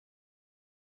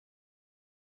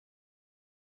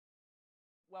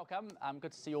Welcome.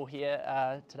 Good to see you all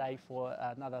here today for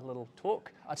another little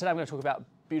talk. Today I'm going to talk about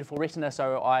Beautiful Retina.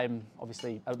 So I'm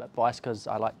obviously a bit biased because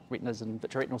I like retinas and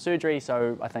vitreoretinal surgery,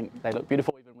 so I think they look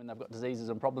beautiful even when they've got diseases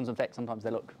and problems. In fact, sometimes they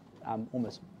look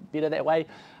almost better that way.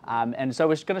 And so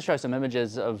we're just going to show some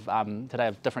images of today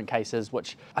of different cases,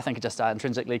 which I think are just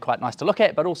intrinsically quite nice to look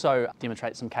at, but also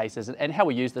demonstrate some cases and how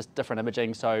we use this different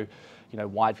imaging. So, you know,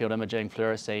 wide field imaging,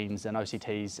 fluoresceins and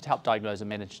OCTs to help diagnose and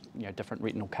manage, you know, different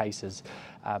retinal cases.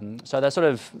 So they're sort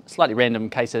of slightly random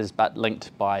cases, but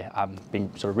linked by being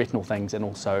sort of retinal things and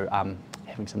also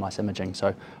having some nice imaging.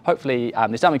 So hopefully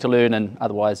there's something to learn, and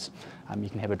otherwise you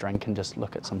can have a drink and just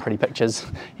look at some pretty pictures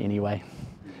anyway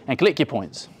and collect your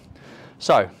points.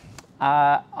 So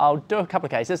I'll do a couple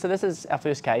of cases. So this is our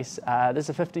first case. This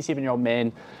is a 57-year-old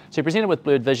man. So he presented with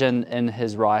blurred vision in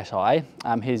his right eye.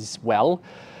 He's well.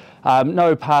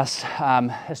 No past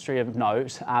history of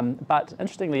note, but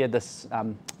interestingly he had this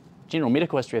general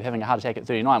medical history of having a heart attack at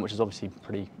 39, which is obviously a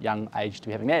pretty young age to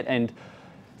be having that, and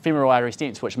femoral artery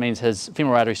stents, which means his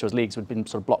femoral arteries to his legs had been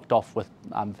sort of blocked off with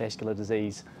vascular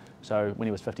disease. So when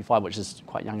he was 55, which is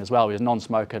quite young as well, he was a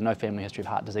non-smoker, no family history of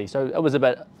heart disease. So it was a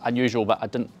bit unusual, but I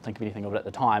didn't think of anything of it at the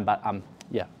time, but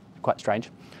yeah, quite strange.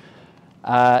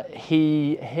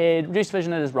 He had reduced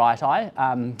vision in his right eye,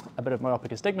 a bit of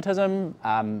myopic astigmatism,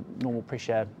 normal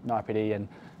pressure, no IPD, and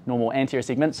normal anterior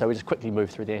segments. So we just quickly move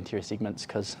through the anterior segments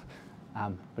because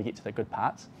we get to the good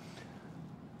parts.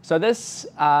 So this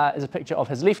is a picture of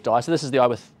his left eye. So this is the eye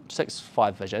with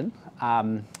 6/5 vision.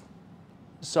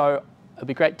 So it'd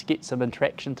be great to get some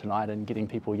interaction tonight and getting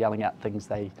people yelling out things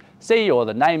they see or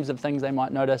the names of things they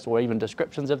might notice or even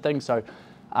descriptions of things. So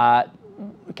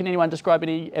can anyone describe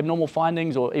any abnormal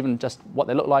findings or even just what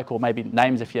they look like, or maybe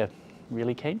names if you're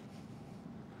really keen?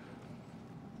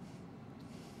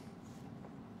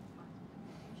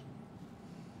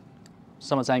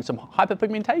 Someone saying some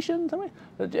hyperpigmentation, something?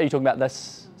 Are you talking about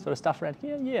this sort of stuff around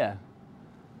here? Yeah.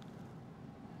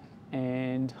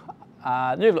 And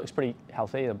the nerve looks pretty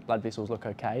healthy, the blood vessels look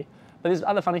okay. But there's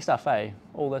other funny stuff, eh?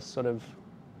 All this sort of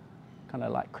kind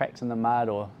of like cracks in the mud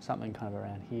or something kind of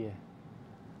around here.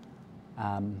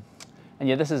 And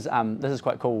yeah, this is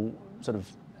quite cool. Sort of,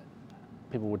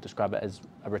 people would describe it as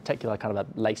a reticular kind of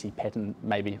a lacy pattern,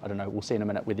 maybe. I don't know. We'll see in a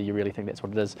minute whether you really think that's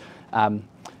what it is.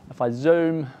 If I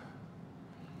zoom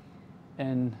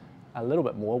in a little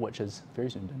bit more, which is very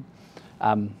zoomed in,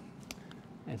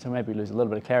 and so maybe we lose a little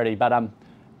bit of clarity. But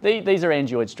these are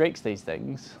angioid streaks. These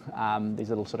things, these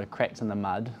little sort of cracks in the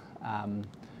mud that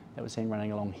we're seeing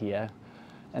running along here,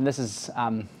 and this is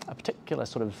a particular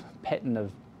sort of pattern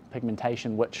of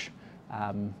pigmentation, which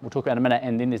we'll talk about in a minute,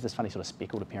 and then there's this funny sort of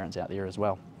speckled appearance out there as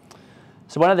well.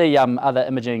 So one of the other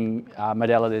imaging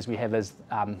modalities we have is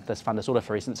this fundus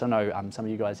autofluorescence. I know some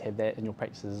of you guys have that in your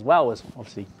practices as well, as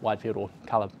obviously wide field or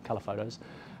colour photos.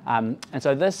 And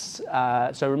so this,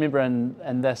 so remember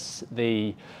in this,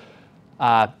 the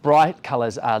bright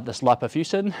colours are this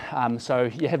lipofuscin. So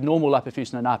you have normal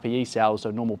lipofuscin and RPE cells,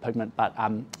 so normal pigment, but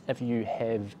if you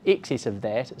have excess of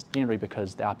that, it's generally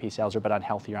because the RPE cells are a bit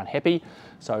unhealthy or unhappy.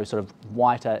 So sort of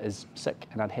whiter is sick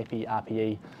and unhappy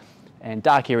RPE, and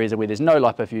dark areas are where there's no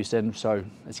lipofuscin, so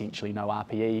essentially no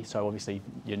RPE. So obviously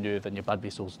your nerve and your blood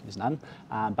vessels, there's none.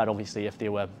 But obviously if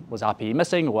there was RPE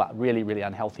missing or really, really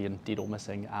unhealthy and dead or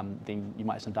missing, then you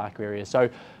might have some darker areas. So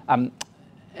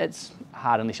it's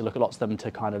hard unless you look at lots of them to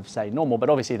kind of say normal, but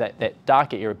obviously that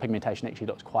darker area of pigmentation actually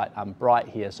looks quite bright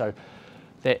here. So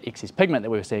that excess pigment that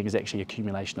we were seeing is actually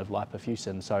accumulation of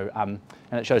lipofuscin. So, and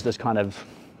it shows this kind of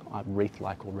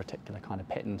wreath-like or reticular kind of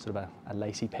pattern, sort of a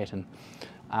lacy pattern.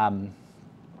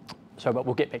 But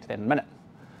we'll get back to that in a minute.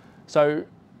 So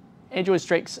angioid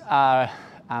streaks are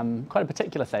quite a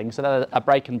particular thing. So they're a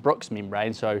break in Brooks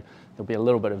membrane, so there'll be a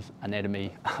little bit of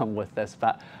anatomy with this,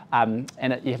 but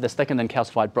you have this thickened and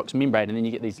calcified Brooks membrane, and then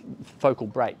you get these focal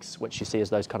breaks, which you see as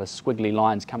those kind of squiggly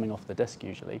lines coming off the disc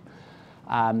usually.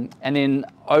 And then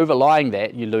overlying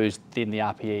that, you lose then the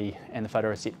RPE and the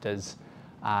photoreceptors,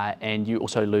 and you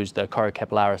also lose the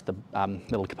chorocapillaris, the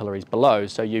little capillaries below.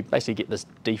 So you basically get this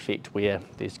defect where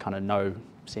there's kind of no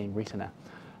seeing retina.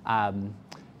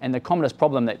 And the commonest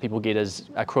problem that people get is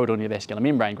a choroidal neovascular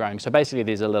membrane growing. So basically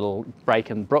there's a little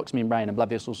break in Brooks membrane and blood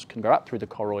vessels can go up through the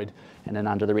choroid and then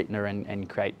under the retina and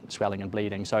create swelling and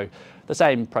bleeding. So the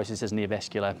same process as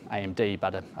neovascular AMD,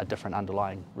 but a different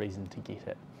underlying reason to get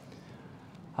it.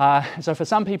 So for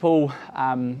some people,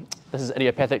 this is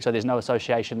idiopathic, so there's no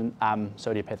association.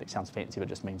 So idiopathic sounds fancy, but it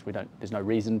just means there's no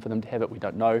reason for them to have it, we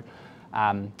don't know.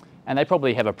 And they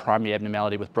probably have a primary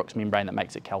abnormality with Brooks membrane that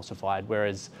makes it calcified,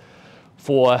 whereas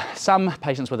for some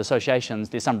patients with associations,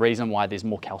 there's some reason why there's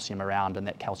more calcium around, and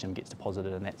that calcium gets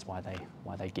deposited, and that's why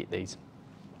they get these.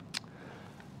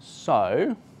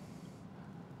 So,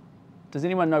 does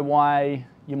anyone know why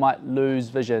you might lose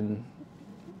vision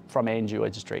from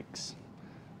angioid streaks?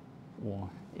 Or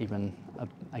even,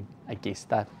 I guess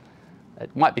that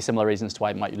it might be similar reasons to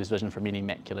why you might lose vision from any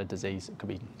macular disease. It could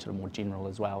be sort of more general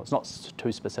as well. It's not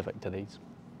too specific to these.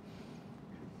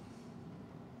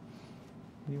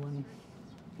 Anyone?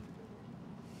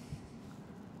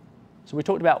 So we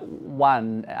talked about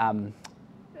one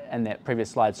in that previous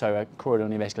slide, so a choroidal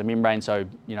neovascular membrane. So,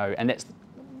 you know, and that's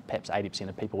perhaps 80%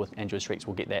 of people with angioid streaks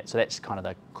will get that. So that's kind of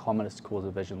the commonest cause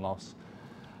of vision loss.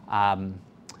 And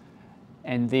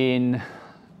then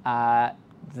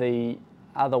the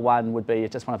other one would be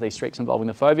just one of these streaks involving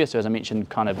the fovea. So as I mentioned,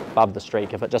 kind of above the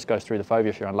streak, if it just goes through the fovea,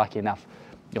 if you're unlucky enough,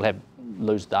 you'll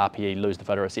lose the RPE, lose the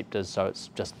photoreceptors. So it's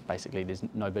just basically there's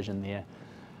no vision there.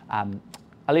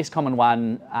 A less common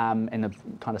one and a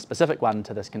kind of specific one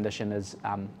to this condition is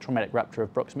traumatic rupture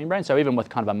of Brooks membrane. So even with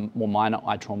kind of a more minor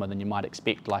eye trauma than you might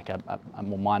expect, like a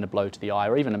more minor blow to the eye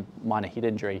or even a minor head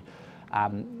injury,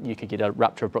 you could get a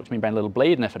rupture of Brooks membrane, a little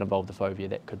bleed, and if it involved the fovea,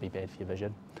 that could be bad for your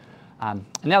vision. And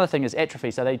the other thing is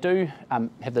atrophy. So they do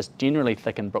have this generally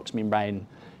thickened Brooks membrane,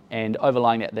 and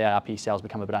overlying that, the RPE cells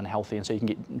become a bit unhealthy, and so you can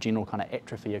get general kind of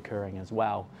atrophy occurring as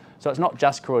well. So it's not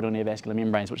just choroidal neovascular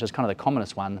membranes, which is kind of the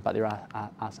commonest one, but there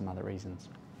are some other reasons.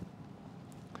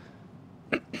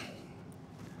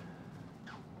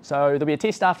 So there'll be a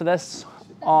test after this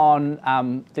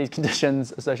on these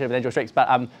conditions associated with angioid streaks,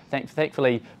 but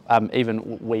thankfully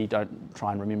even we don't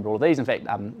try and remember all of these. In fact,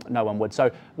 no one would.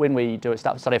 So when we do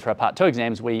study for our Part 2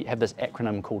 exams, we have this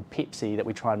acronym called PEPSI that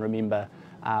we try and remember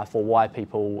for why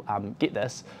people get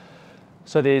this.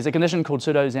 So there's a condition called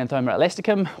pseudoxanthoma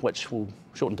elasticum, which we'll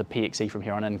shorten to PXE from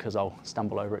here on in because I'll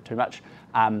stumble over it too much,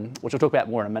 which we'll talk about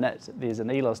more in a minute. There's an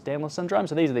Ehlers-Danlos syndrome.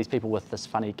 So these are these people with this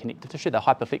funny connective tissue. They're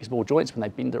hyperflexible joints when they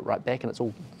bend it right back and it's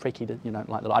all freaky, you know,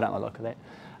 like I don't like the look of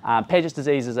that. Paget's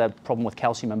disease is a problem with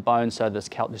calcium in bone, so there's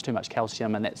too much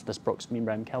calcium, and that's this Brooks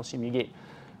membrane calcium you get.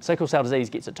 Sickle cell disease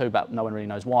gets it too, but no one really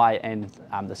knows why, and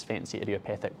this fancy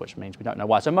idiopathic, which means we don't know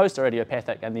why. So most are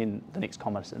idiopathic, and then the next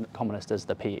commonest is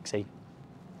the PXE.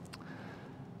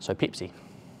 So PEPSI.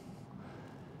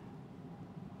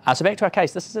 So back to our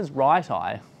case, this is his right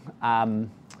eye. And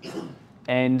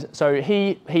so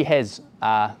he has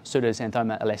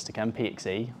pseudoxanthoma elasticum,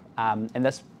 PXE, and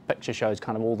this picture shows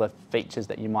kind of all the features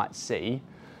that you might see.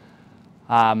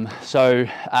 He has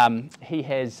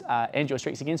angioid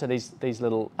streaks again, so these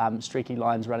little streaky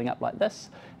lines running up like this.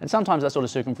 And sometimes they're sort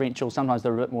of circumferential, sometimes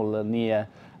they're a bit more linear,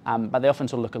 but they often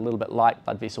sort of look a little bit like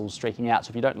blood vessels streaking out.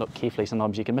 So if you don't look carefully,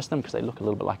 sometimes you can miss them because they look a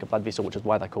little bit like a blood vessel, which is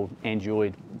why they're called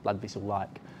angioid, blood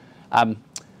vessel-like.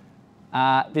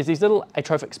 There's these little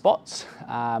atrophic spots,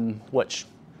 which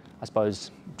I suppose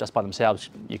just by themselves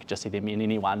you could just see them in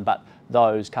anyone, but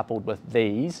those coupled with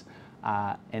these,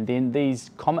 and then these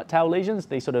comet tail lesions,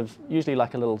 these sort of usually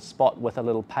like a little spot with a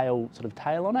little pale sort of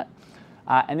tail on it.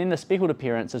 And then the speckled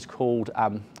appearance is called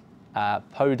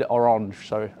peau d'orange.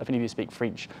 So if any of you speak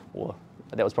French, or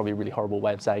that was probably a really horrible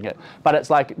way of saying it, but it's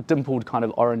like dimpled kind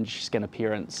of orange skin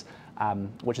appearance,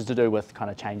 which is to do with kind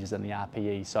of changes in the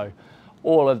RPE. So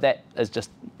all of that is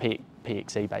just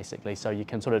PXE basically. So you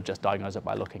can sort of just diagnose it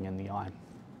by looking in the eye.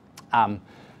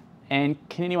 And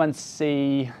can anyone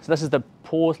see, so this is the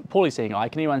poorly seeing eye,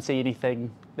 can anyone see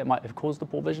anything that might have caused the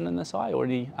poor vision in this eye or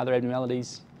any other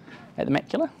abnormalities at the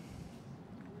macula?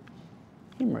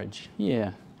 Hemorrhage,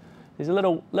 yeah. There's a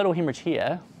little hemorrhage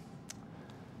here,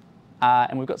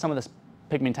 and we've got some of this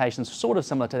pigmentation sort of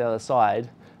similar to the other side,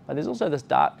 but there's also this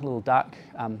little dark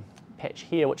patch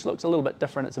here, which looks a little bit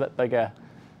different. It's a bit bigger,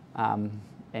 and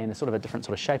it's sort of a different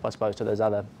sort of shape, I suppose, to those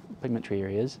other pigmentary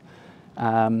areas.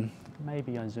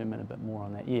 Maybe I zoom in a bit more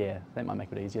on that. Yeah, that might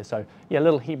make it easier. So yeah, a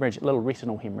little hemorrhage, a little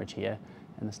retinal hemorrhage here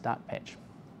in this dark patch.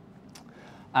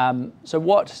 So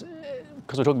what,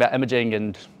 because we're talking about imaging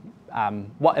and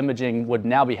what imaging would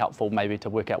now be helpful maybe to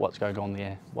work out what's going on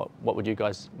there? What would you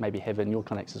guys maybe have in your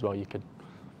clinics as well? You could,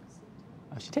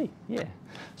 OCT, yeah.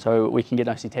 So we can get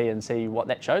OCT and see what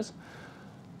that shows.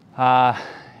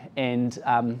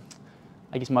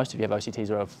 I guess most of you have OCTs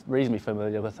or are reasonably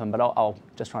familiar with them, but I'll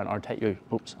just try and orientate you.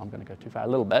 Oops, I'm going to go too far a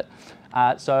little bit.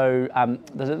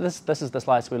 This is the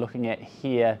slice we're looking at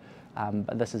here,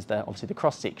 but this is obviously the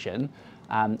cross section,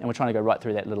 and we're trying to go right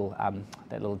through that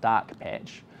little dark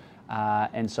patch.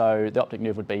 And so the optic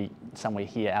nerve would be somewhere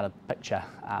here out of picture,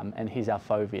 and here's our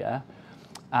fovea.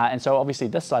 And so obviously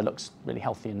this side looks really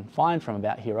healthy and fine from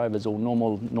about here over. It's all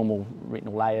normal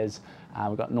retinal layers.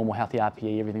 We've got normal healthy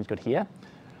RPE, everything's good here.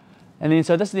 And then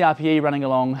so this is the RPE running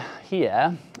along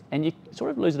here, and you sort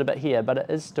of lose it a bit here, but it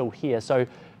is still here. So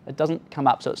it doesn't come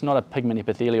up, so it's not a pigment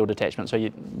epithelial detachment. So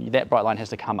that bright line has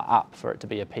to come up for it to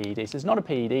be a PED. So there's not a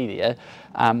PED there,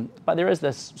 but there is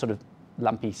this sort of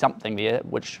lumpy something there,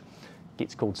 which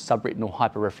gets called subretinal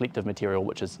hyperreflective material,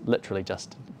 which is literally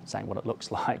just saying what it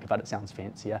looks like, but it sounds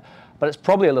fancier. But it's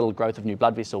probably a little growth of new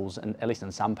blood vessels, and at least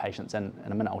in some patients, and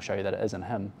in a minute I'll show you that it is in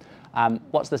him.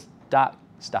 What's this dark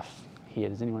stuff here?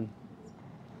 Does anyone?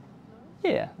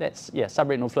 Yeah, that's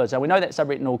subretinal fluid. So we know that's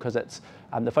subretinal because it's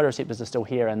the photoreceptors are still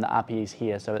here and the RPE is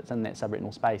here, so it's in that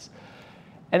subretinal space.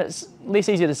 And it's less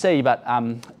easier to see, but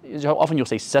often you'll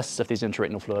see cysts if there's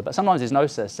intraretinal fluid, but sometimes there's no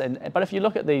cysts. But if you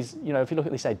look at these, if you look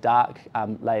at these, say, dark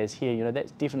layers here,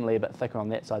 that's definitely a bit thicker on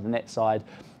that side than that side,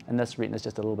 and this retina is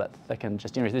just a little bit thickened.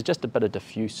 There's just a bit of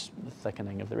diffuse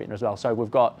thickening of the retina as well. So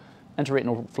we've got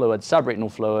intraretinal fluid,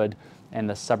 subretinal fluid, and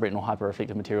the subretinal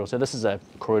hyperreflective material. So this is a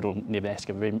choroidal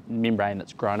neovascular membrane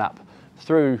that's grown up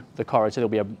through the choroid. So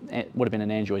would have been an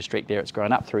angioid streak there. It's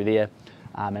grown up through there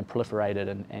and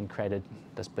proliferated and created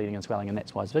this bleeding and swelling, and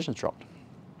that's why his vision's dropped.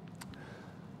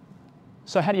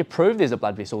 So how do you prove there's a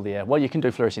blood vessel there? Well, you can do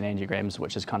fluorescein angiograms,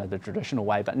 which is kind of the traditional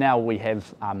way, but now we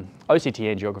have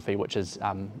OCT angiography, which is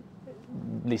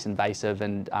less invasive,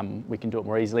 and we can do it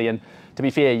more easily. And to be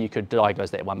fair, you could diagnose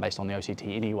that one based on the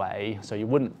OCT anyway, so you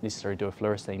wouldn't necessarily do a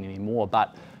fluorescein anymore,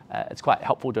 but it's quite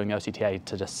helpful doing OCTA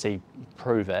to just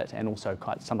prove it, and also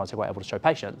sometimes quite able to show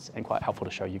patients, and quite helpful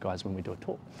to show you guys when we do a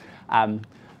talk.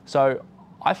 So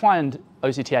I find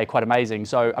OCTA quite amazing.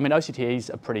 So, I mean,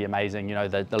 OCTAs are pretty amazing,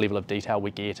 the level of detail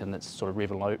we get, and it's sort of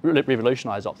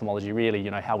revolutionised ophthalmology, really,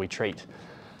 how we treat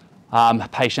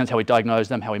patients, how we diagnose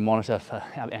them, how we monitor for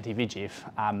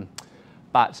anti-VEGF.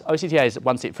 But OCTA is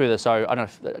one step further. So I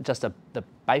don't know if just the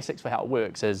basics for how it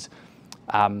works is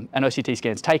an OCT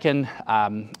scan's taken,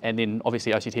 and then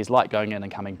obviously OCT is light going in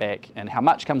and coming back, and how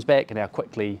much comes back and how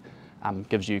quickly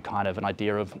gives you kind of an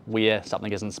idea of where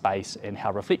something is in space and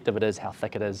how reflective it is, how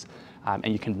thick it is, and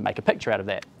you can make a picture out of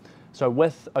that. So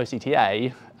with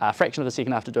OCTA, a fraction of a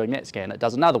second after doing that scan, it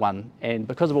does another one, and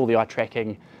because of all the eye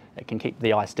tracking, it can keep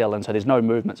the eye still, and so there's no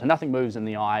movement. So nothing moves in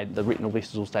the eye, the retinal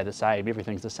vessels will stay the same,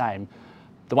 everything's the same.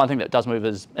 The one thing that does move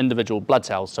is individual blood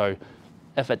cells. So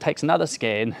if it takes another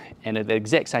scan and at the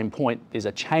exact same point there's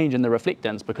a change in the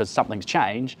reflectance because something's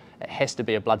changed, it has to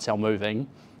be a blood cell moving.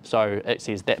 So it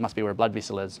says that must be where a blood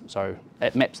vessel is. So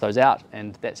it maps those out,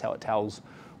 and that's how it tells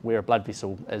where a blood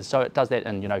vessel is. So it does that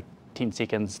in 10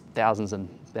 seconds, thousands and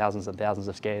thousands and thousands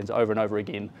of scans over and over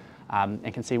again,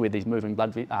 and can see where these moving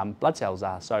blood cells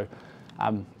are. So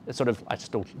it's sort of, I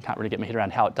still can't really get my head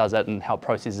around how it does it and how it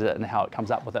processes it and how it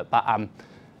comes up with it, but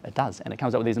it does, and it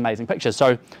comes up with these amazing pictures. So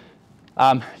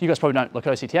you guys probably don't look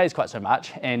at OCTAs quite so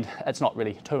much, and it's not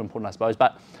really too important, I suppose,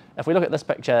 but if we look at this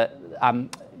picture,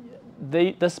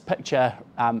 this picture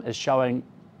is showing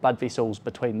blood vessels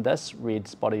between this red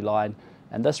spotty line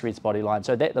and this red spotty line.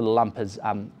 So that little lump is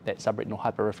that subretinal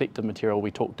hyperreflective material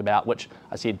we talked about, which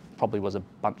I said probably was a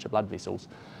bunch of blood vessels.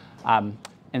 And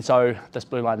so this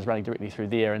blue line is running directly through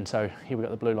there, and so here we've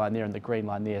got the blue line there and the green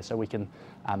line there, so we can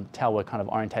tell we're kind of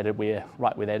orientated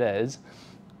right where that is.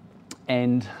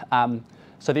 And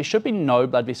so there should be no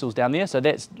blood vessels down there, so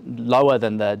that's lower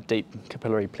than the deep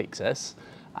capillary plexus.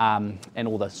 And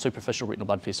all the superficial retinal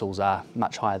blood vessels are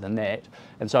much higher than that.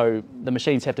 And so the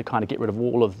machines have to kind of get rid of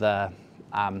all of the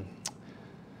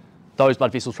those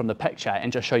blood vessels from the picture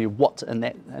and just show you what's in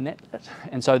that bit.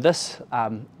 And so this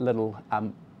little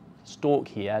stalk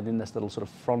here, and then this little sort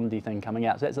of frondy thing coming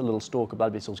out. So that's a little stalk of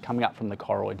blood vessels coming up from the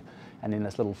choroid, and then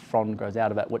this little frond grows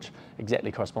out of it, which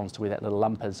exactly corresponds to where that little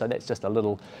lump is. So that's just a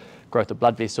little growth of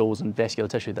blood vessels and vascular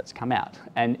tissue that's come out.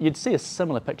 And you'd see a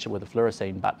similar picture with a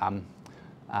fluorescein, but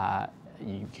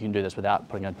you can do this without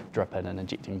putting a drip in and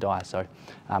injecting dye. So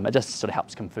it just sort of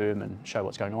helps confirm and show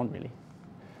what's going on, really.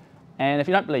 And if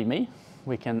you don't believe me,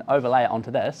 we can overlay it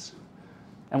onto this.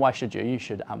 And why should you? You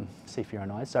should see for your own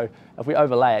eyes. So if we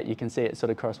overlay it, you can see it sort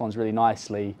of corresponds really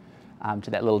nicely to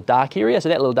that little dark area. So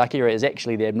that little dark area is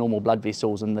actually the abnormal blood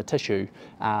vessels in the tissue,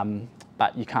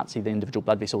 but you can't see the individual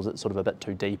blood vessels. It's sort of a bit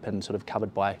too deep and sort of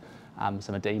covered by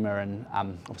some edema and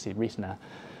obviously retina.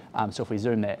 So if we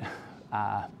zoom that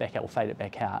back out, we'll fade it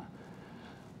back out.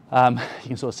 You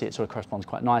can sort of see it sort of corresponds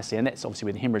quite nicely, and that's obviously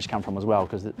where the hemorrhage come from as well,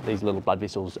 because these little blood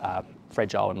vessels are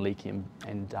fragile and leaky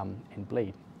and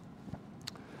bleed.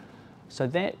 So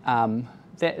that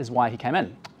is why he came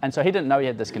in. And so he didn't know he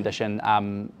had this condition,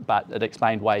 but it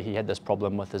explained why he had this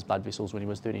problem with his blood vessels when he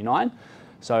was 39.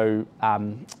 So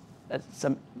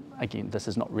again, this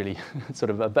is not really sort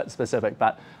of a bit specific,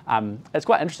 but it's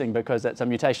quite interesting because it's a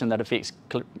mutation that affects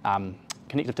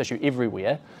connective tissue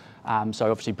everywhere.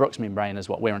 So obviously Brooks membrane is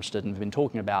what we're interested in, we've been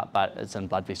talking about, but it's in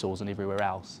blood vessels and everywhere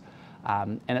else.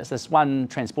 And it's this one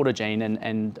transporter gene,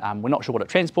 and we're not sure what it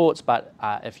transports, but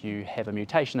if you have a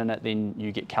mutation in it, then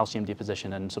you get calcium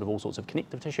deposition in sort of all sorts of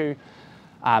connective tissue.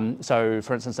 So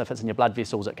for instance, if it's in your blood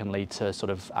vessels, it can lead to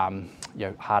sort of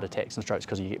heart attacks and strokes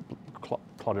because you get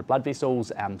clotted blood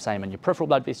vessels. Same in your peripheral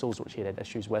blood vessels, which you had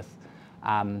issues with.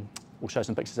 We'll show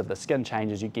some pictures of the skin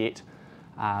changes you get.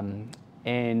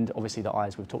 And obviously the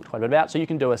eyes we've talked quite a bit about. So you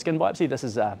can do a skin biopsy. This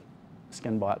is a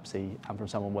skin biopsy from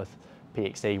someone with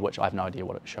PXE, which I have no idea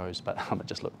what it shows, but it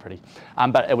just looked pretty.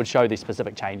 But it would show these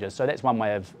specific changes. So that's one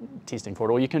way of testing for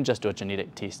it, or you can just do a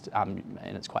genetic test, and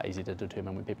it's quite easy to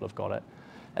determine when people have got it.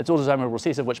 It's autosomal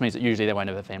recessive, which means that usually they won't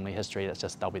have a family history. It's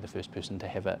just they'll be the first person to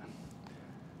have it.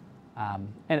 And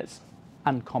it's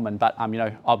uncommon, but I'm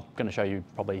going to show you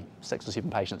probably 6 or 7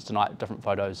 patients tonight, different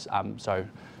photos. And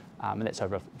that's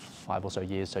over 5 or so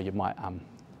years, so you might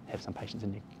have some patients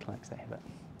in your clinics that have it.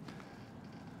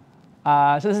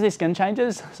 So this is their skin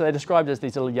changes. So they're described as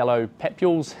these little yellow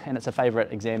papules, and it's a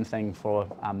favourite exam thing for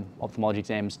ophthalmology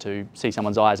exams to see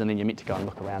someone's eyes, and then you're meant to go and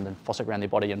look around and fossik around their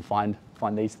body and find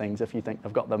these things if you think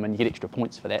they've got them, and you get extra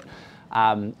points for that.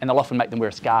 And they'll often make them wear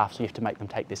a scarf, so you have to make them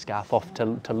take their scarf off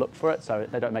to look for it, so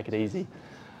they don't make it easy.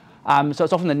 So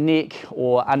it's often the neck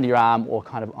or under your arm or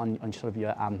kind of on sort of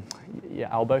your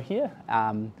elbow here.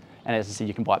 And as I said,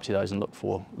 you can biopsy those and look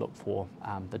for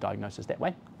the diagnosis that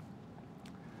way.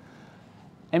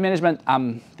 In management,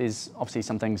 there's obviously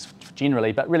some things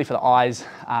generally, but really for the eyes,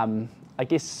 I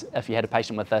guess if you had a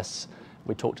patient with this,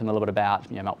 we talked to them a little bit about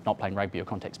not playing rugby or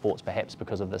contact sports perhaps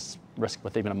because of this risk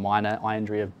with even a minor eye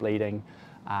injury of bleeding,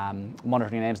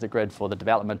 monitoring an Amsler grid for the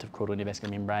development of choroidal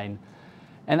neovascular membrane.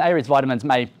 And AREDS vitamins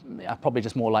are probably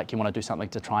just more like you want to do something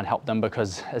to try and help them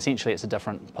because essentially it's a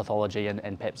different pathology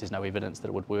and perhaps there's no evidence that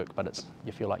it would work, but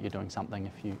you feel like you're doing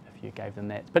something if you gave them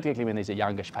that, particularly when these are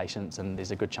youngish patients and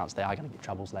there's a good chance they are going to get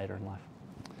troubles later in life.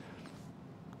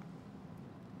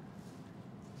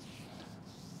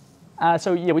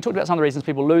 So yeah, we talked about some of the reasons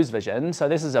people lose vision. So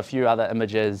this is a few other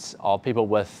images of people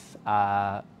with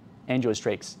angioid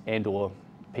streaks and or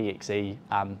PXE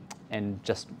and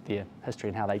just their history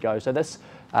and how they go. So this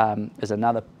is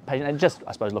another patient, and just,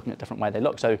 I suppose, looking at different way they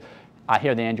look. So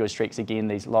here are the angioid streaks again,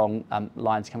 these long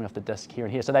lines coming off the disc here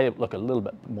and here. So they look a little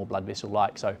bit more blood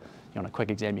vessel-like. So on a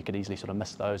quick exam, you could easily sort of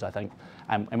miss those, I think.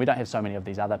 And we don't have so many of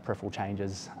these other peripheral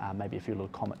changes, maybe a few little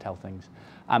comet tail things.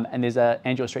 And there's an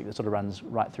angioid streak that sort of runs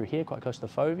right through here, quite close to the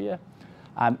fovea.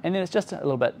 And then it's just a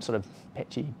little bit sort of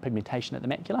patchy pigmentation at the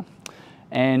macula.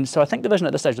 And so I think the vision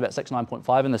at this stage is about 6,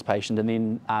 9.5 in this patient, and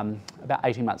then about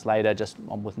 18 months later, just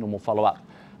with normal follow-up,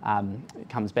 it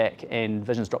comes back and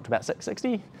vision's dropped to about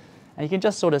 660. And you can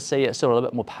just sort of see it's sort of a little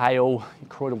bit more pale,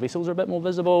 choroidal vessels are a bit more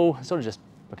visible, it's sort of just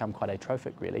become quite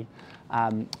atrophic really.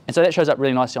 And so that shows up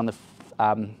really nicely on the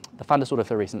fundus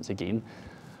autofluorescence again.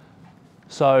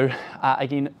 So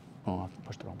again, oh, I've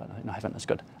pushed the wrong button. No, I haven't. That's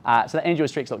good. So the angioid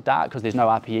streaks look dark because there's no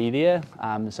RPE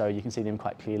there. So you can see them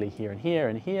quite clearly here and here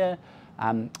and here.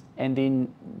 And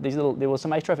then there were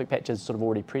some atrophic patches sort of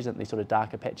already present, these sort of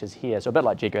darker patches here. So a bit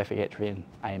like geographic atrophy and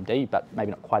AMD, but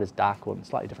maybe not quite as dark or in a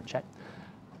slightly different shape.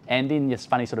 And then this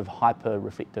funny sort of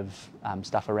hyper-reflective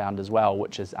stuff around as well,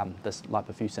 which is this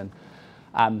lipofuscin.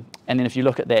 And then if you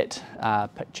look at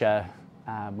that picture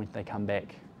when they come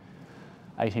back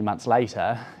 18 months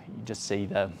later, you just see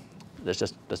there's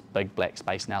just this big black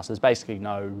space now. So there's basically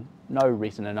no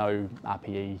retina, no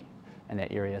RPE in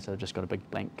that area. So they've just got a big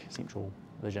blank central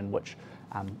vision, which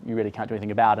you really can't do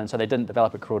anything about. And so they didn't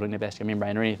develop a choroidal neovascular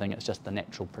membrane or anything. It's just the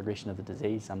natural progression of the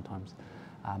disease sometimes.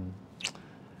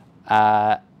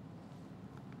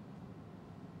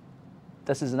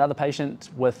 This is another patient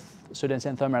with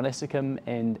pseudoxanthoma elasticum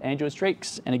and angioid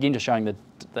streaks, and again just showing that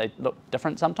they look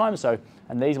different sometimes. So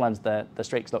in these ones the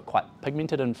streaks look quite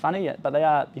pigmented and funny, but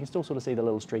you can still sort of see the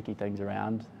little streaky things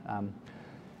around.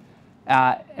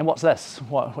 And what's this?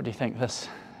 What do you think this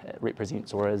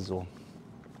represents or is? Or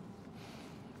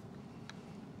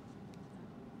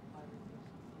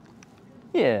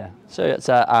yeah, so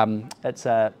it's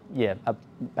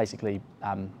basically.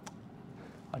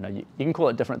 I don't know, you can call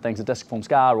it different things, a disc-form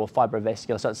scar or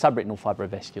fibrovascular, so it's subretinal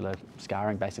fibrovascular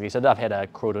scarring basically. So they've had a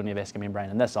choroidal neovascular membrane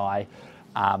in this eye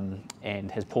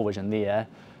and has poor vision there,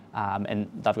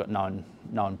 and they've got known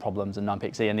problems and known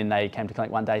PXE, and then they came to clinic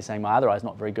one day saying my other eye's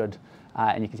not very good,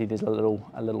 and you can see there's a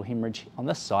little hemorrhage on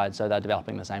this side, so they're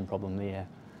developing the same problem there.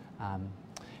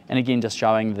 And again, just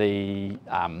showing the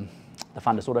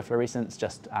fundus autofluorescence,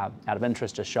 just out of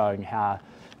interest, just showing how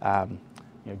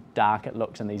dark it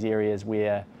looks in these areas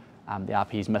where the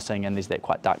RPE is missing, and there's that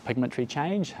quite dark pigmentary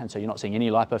change, and so you're not seeing any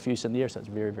lipofuse in there, so it's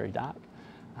very, very dark.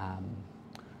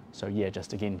 So yeah,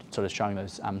 just again, sort of showing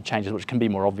those changes, which can be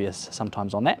more obvious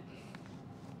sometimes on that.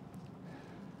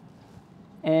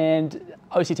 And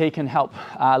OCT can help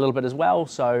a little bit as well.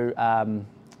 So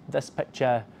this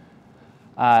picture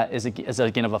is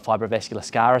again of a fibrovascular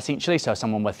scar, essentially. So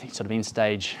someone with sort of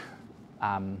end-stage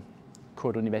choroidal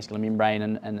neovascular membrane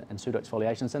and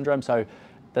pseudoexfoliation syndrome. So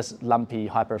this lumpy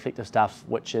hyperreflective stuff,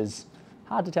 which is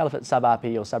hard to tell if it's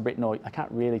sub-RPE or subretinal. I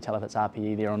can't really tell if it's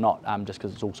RPE there or not, just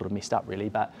because it's all sort of messed up really.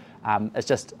 But it's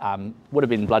just would have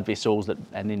been blood vessels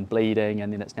and then bleeding,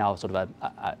 and then it's now sort of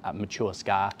a mature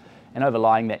scar. And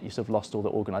overlying that, you've sort of lost all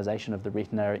the organisation of the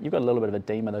retina. You've got a little bit of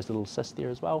edema, those little cysts there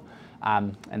as well.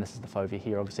 And this is the fovea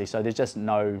here, obviously. So there's just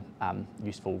no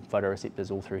useful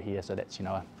photoreceptors all through here. So that's,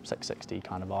 a 660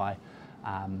 kind of eye.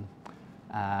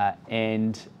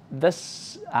 And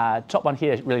this top one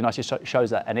here really nicely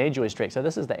shows an angioid streak. So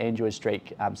this is the angioid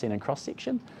streak seen in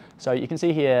cross-section. So you can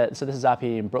see here, so this is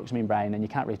RPE and Brooks membrane, and you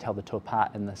can't really tell the two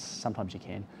apart in this. Sometimes you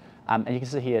can. And you can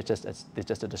see here, there's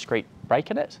just a discrete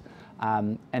break in it.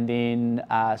 And then,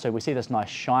 so we see this nice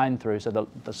shine through, so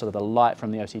the sort of the light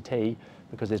from the OCT,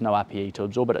 because there's no RPE to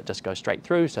absorb it, it just goes straight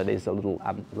through, so there's a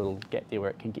little gap there where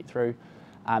it can get through.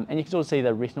 And you can sort of see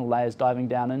the retinal layers diving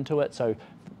down into it, so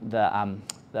the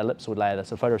ellipsoid layer, the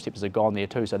sort of photoreceptors are gone there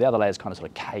too, so the other layers kind of sort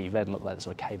of cave in, look like they're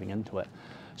sort of caving into it.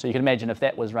 So you can imagine if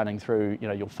that was running through,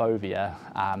 your fovea,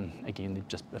 again,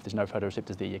 just if there's no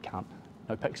photoreceptors there,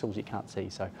 no pixels you can't see,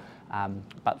 so,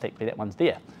 but thankfully that one's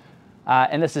there.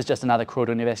 And this is just another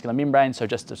choroidal neovascular membrane, so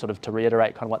just to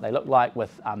reiterate kind of what they look like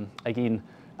with, again,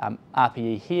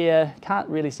 RPE here, can't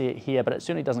really see it here, but it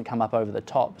certainly doesn't come up over the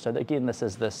top. So again, this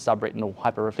is the subretinal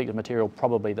hyperreflective material,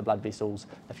 probably the blood vessels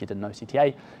if you did an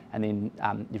OCTA, and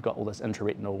then you've got all this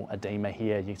intraretinal edema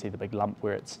here. You can see the big lump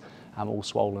where it's all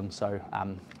swollen. So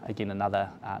again,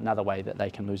 another way that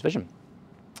they can lose vision.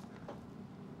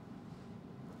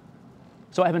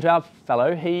 So what happened to our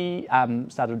fellow? He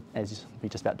started, as we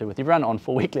just about do with everyone, on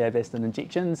 4 weekly Avastin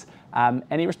injections, and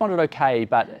he responded okay,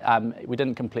 but we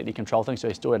didn't completely control things, so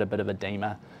he still had a bit of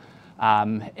edema.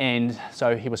 And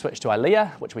so he was switched to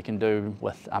Eylea, which we can do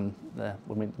with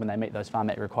when they meet those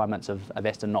pharmac requirements of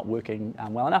Avastin not working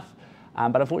well enough.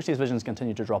 But unfortunately his vision's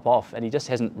continued to drop off, and he just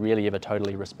hasn't really ever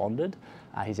totally responded.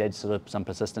 He's had sort of some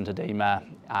persistent edema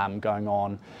going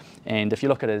on, and if you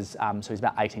look at his, so he's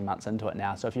about 18 months into it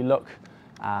now, so if you look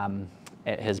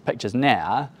at his pictures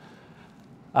now,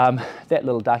 that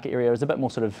little darker area is a bit more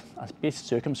sort of best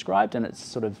circumscribed, and it's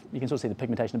sort of, you can sort of see the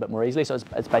pigmentation a bit more easily, so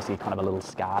it's basically kind of a little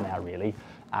scar now really.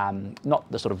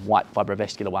 Not the sort of white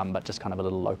fibrovascular one, but just kind of a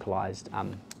little localized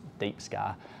deep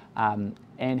scar.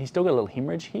 And he's still got a little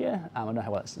hemorrhage here. I don't know how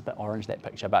well it's a bit orange, that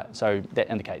picture, but so that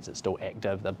indicates it's still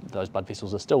active. Those blood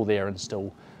vessels are still there and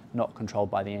still not controlled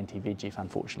by the anti-VEGF,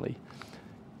 unfortunately.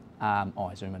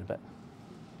 I zoom in a bit.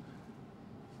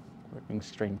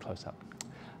 Extreme close up.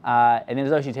 And then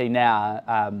there's OCT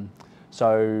now.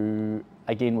 So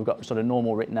again, we've got sort of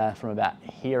normal retina from about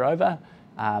here over.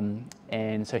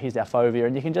 And so here's our fovea,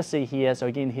 and you can just see here, so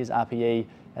again, here's RPE,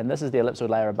 and this is the ellipsoid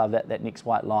layer above that next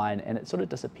white line, and it sort of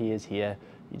disappears here.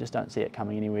 You just don't see it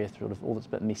coming anywhere, sort of all that's a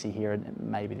bit messy here, and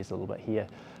maybe there's a little bit here.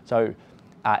 So,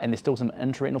 and there's still some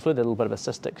intraretinal fluid, a little bit of a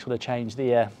cystic sort of change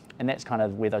there, and that's kind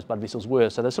of where those blood vessels were.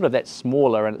 So they're sort of that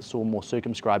smaller, and it's all more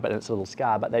circumscribed, but it's a little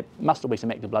scar, but there must still be some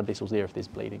active blood vessels there if there's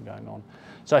bleeding going on.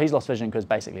 So he's lost vision because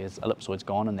basically his ellipsoid's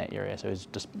gone in that area, so he's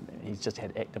just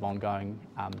had active ongoing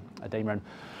edema. And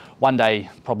one day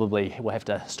probably we'll have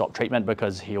to stop treatment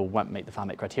because he won't meet the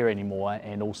pharmac criteria anymore,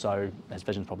 and also his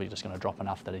vision's probably just going to drop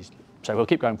enough that so we'll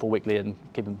keep going 4 weekly and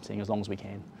keep him seeing as long as we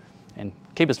can, and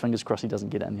keep his fingers crossed he doesn't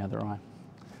get it in the other eye.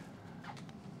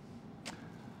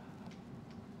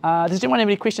 Does anyone have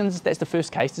any questions? That's the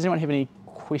first case. Does anyone have any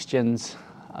questions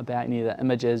about any of the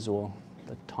images or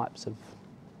the types of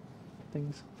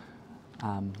things? The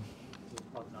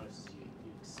prognosis you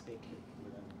expect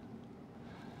within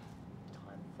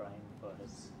time frame for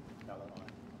his fellow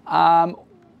eye?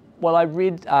 Well, I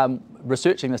read,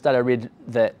 researching this data, I read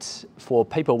that for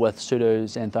people with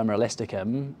pseudoxanthoma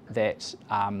elasticum, that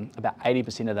about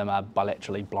 80% of them are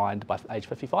bilaterally blind by age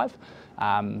 55.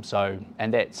 And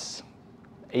that's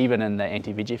even in the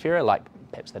anti-VEGF era, like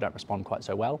perhaps they don't respond quite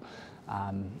so well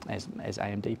as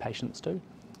AMD patients do.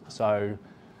 So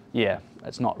yeah,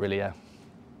 it's not really a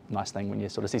nice thing when you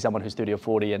sort of see someone who's 30 or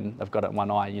 40 and they've got it in one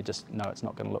eye, you just know it's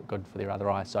not going to look good for their other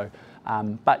eye. So,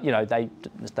 but you know,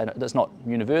 that's not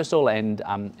universal, and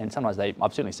sometimes I've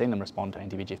certainly seen them respond to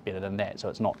anti-VEGF better than that. So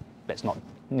that's not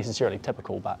necessarily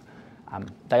typical, but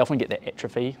they often get that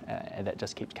atrophy that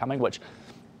just keeps coming, which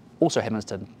also happens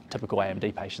to typical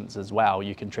AMD patients as well.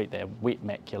 You can treat their wet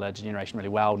macular degeneration really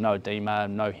well, no edema,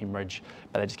 no hemorrhage,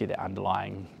 but they just get that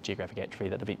underlying geographic atrophy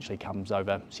that eventually comes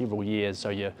over several years. So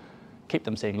you keep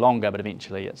them seeing longer, but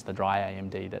eventually it's the dry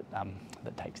AMD that,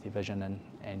 that takes their vision,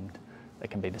 and it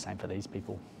can be the same for these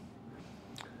people.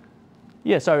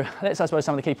 Yeah, so that's, I suppose,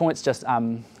 some of the key points. Just,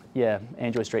 yeah,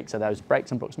 angioid streaks are those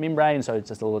breaks in Bruch's membrane, so it's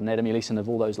just a little anatomy lesson of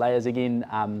all those layers again.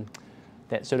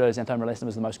 That pseudoxanthoma elasticum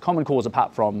is the most common cause,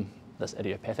 apart from this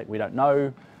idiopathic we don't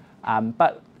know.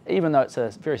 But even though it's a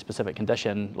very specific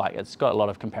condition, like it's got a lot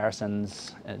of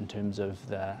comparisons in terms of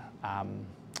the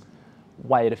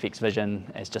way it affects vision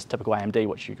as just typical AMD,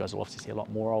 which you guys will obviously see a lot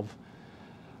more of.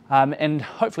 And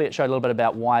hopefully it showed a little bit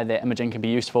about why that imaging can be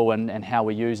useful and how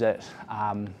we use it,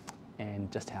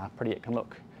 and just how pretty it can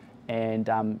look. And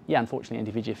yeah, unfortunately,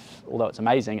 anti-VEGF, although it's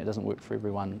amazing, it doesn't work for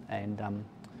everyone.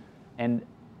 And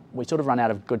we sort of run out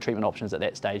of good treatment options at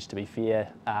that stage, to be fair.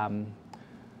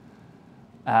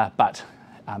 But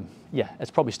yeah, it's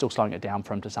probably still slowing it down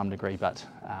for him to some degree. But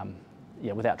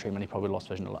yeah, without treatment, he probably lost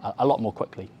vision a lot more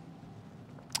quickly.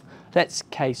 That's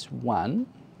case one.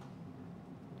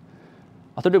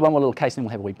 I thought I'd do one more little case, and then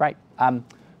we'll have a wee break.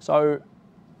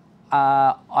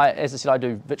 As I said, I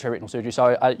do vitreoretinal surgery,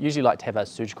 so I usually like to have a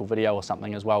surgical video or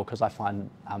something as well, because I find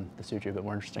the surgery a bit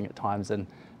more interesting at times, and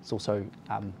it's also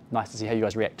nice to see how you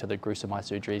guys react to the gruesome eye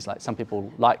surgeries. Like, some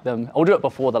people like them. I'll do it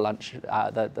before the lunch,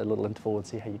 the little interval, and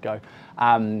see how you go.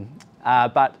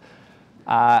 But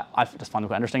I just find it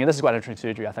quite interesting, and this is quite interesting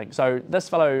surgery, I think. So this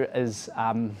fellow is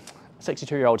a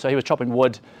 62-year-old, so he was chopping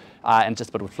wood, and just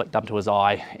a bit of flicked up to his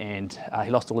eye, and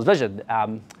he lost all his vision.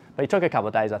 But he took a couple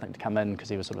of days, I think, to come in, because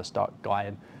he was sort of a stock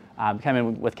guy, and came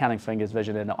in with counting fingers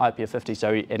vision and an IOP of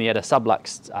 50, and he had a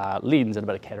subluxed lens and a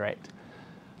bit of cataract.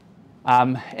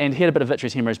 And he had a bit of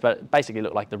vitreous hemorrhage, but basically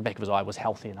looked like the back of his eye was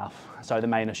healthy enough. So the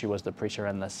main issue was the pressure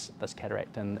in this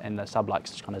cataract and the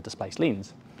sublux kind of displaced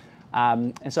lens.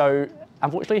 And so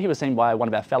unfortunately, he was seen by one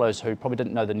of our fellows who probably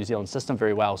didn't know the New Zealand system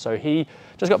very well. So he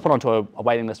just got put onto a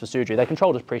waiting list for surgery. They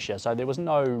controlled his pressure, so there was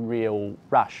no real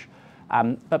rush.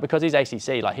 But because he's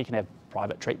ACC, like, he can have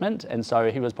private treatment, and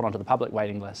so he was put onto the public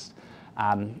waiting list.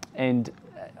 And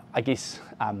I guess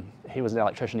he was an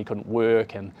electrician, he couldn't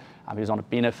work, and he was on a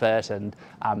benefit, and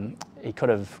he could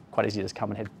have quite easily just come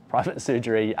and had private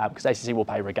surgery, because ACC will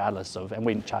pay regardless of, and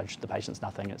we charge the patients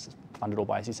nothing, it's funded all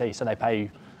by ACC, so they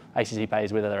pay, ACC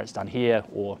pays whether it's done here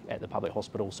or at the public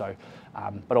hospital. So,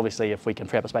 but obviously if we can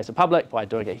free up a space in public by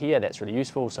doing it here, that's really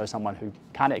useful. So someone who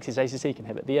can't access ACC can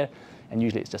have it there, and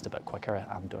usually it's just a bit quicker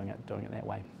doing it that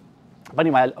way. But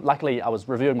anyway, luckily I was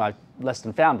reviewing my list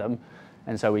and found him,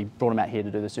 and so we brought him out here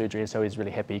to do the surgery, and so he's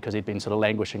really happy, because he'd been sort of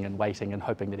languishing and waiting and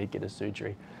hoping that he'd get his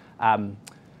surgery.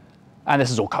 And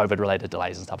this is all COVID-related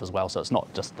delays and stuff as well, so it's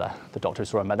not just the doctor who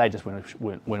saw him, but they just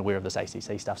weren't aware of this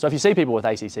ACC stuff. So if you see people with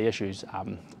ACC issues,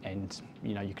 and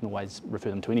you know, you can always refer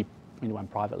them to anyone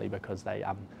privately, because they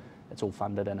it's all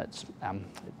funded, and it's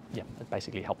yeah, it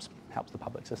basically helps the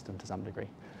public system to some degree.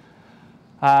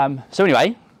 So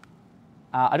anyway,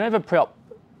 I don't have a pre-op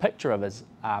picture of his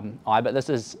eye, but this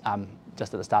is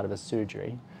just at the start of his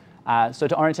surgery. So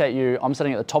to orientate you, I'm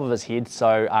sitting at the top of his head,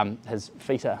 so his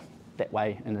feet are that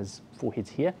way, and his forehead's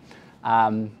here.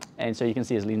 And so you can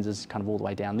see his lenses kind of all the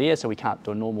way down there, so we can't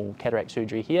do a normal cataract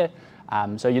surgery here.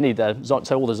 So you need so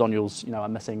all the zonules, you know, are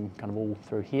missing kind of all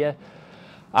through here.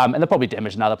 And they're probably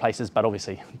damaged in other places, but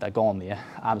obviously they're gone there.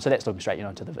 So that's looking straight, you know,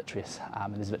 into the vitreous,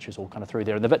 and there's vitreous all kind of through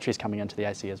there, and the vitreous coming into the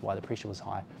AC is why the pressure was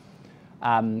high.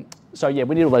 So yeah,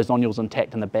 we need all those zonules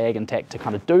intact and the bag intact to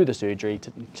kind of do the surgery,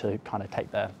 to kind of take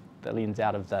the lens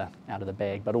out of the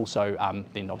bag, but also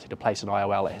then obviously to place an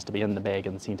IOL, it has to be in the bag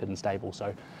and centered and stable.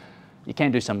 So you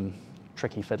can do some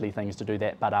tricky fiddly things to do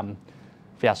that, but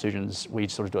for our surgeons, we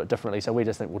sort of do it differently. So we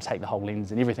just think we'll take the whole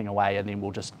lens and everything away, and then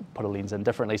we'll just put a lens in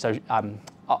differently. So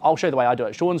I'll show you the way I do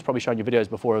it. Sean's probably shown you videos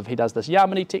before of, he does this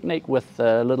Yarmany technique with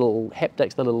the little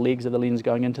haptics, the little legs of the lens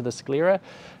going into the sclera,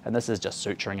 and this is just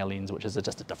suturing a lens, which is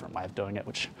just a different way of doing it,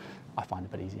 which I find a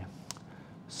bit easier.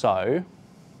 So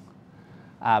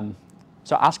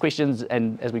so ask questions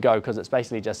and as we go, because it's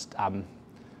basically just,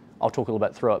 I'll talk a little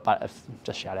bit through it, but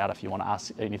just shout out if you want to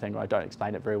ask anything, or I don't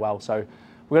explain it very well. So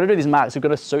we're going to do these marks, we're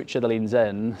going to suture the lens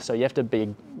in, so you have to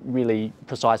be really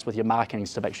precise with your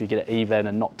markings to make sure you get it even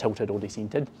and not tilted or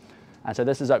decentered. And so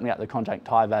this is opening up the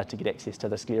conjunctiva to get access to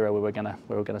the sclera where we're going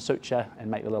to suture and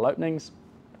make the little openings.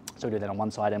 So we do that on one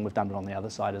side, and we've done it on the other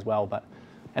side as well.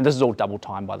 And this is all double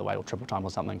time, by the way, or triple time or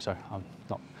something, so I'm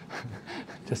not,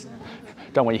 just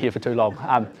don't want you here for too long.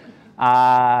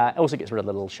 It also gets rid of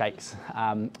the little shakes.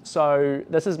 So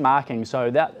this is marking,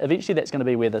 so that eventually that's going to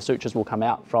be where the sutures will come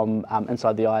out from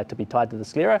inside the eye to be tied to the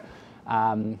sclera.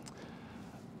 So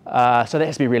that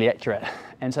has to be really accurate.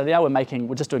 And so now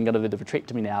we're just doing a bit of the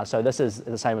vitrectomy now. So this is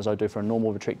the same as I do for a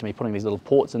normal vitrectomy, putting these little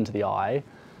ports into the eye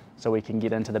so we can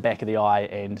get into the back of the eye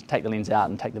and take the lens out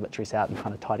and take the vitreous out and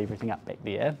kind of tidy everything up back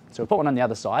there. So we'll put one on the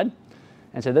other side.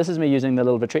 And so this is me using the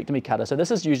little vitrectomy cutter. So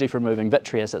this is usually for removing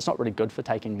vitreous. It's not really good for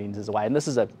taking lenses away. And this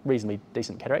is a reasonably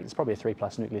decent cataract. It's probably a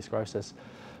 3+ nuclear sclerosis.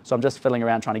 So I'm just fiddling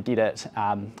around trying to get it.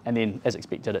 And then, as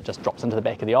expected, it just drops into the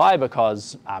back of the eye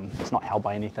because it's not held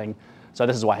by anything. So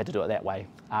this is why I had to do it that way.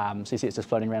 So you see it's just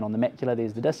floating around on the macula.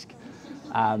 There's the disc.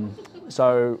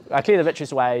 So I clear the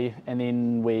vitreous away, and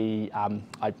then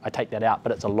I take that out,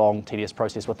 but it's a long, tedious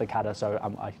process with the cutter,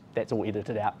 so that's all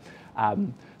edited out.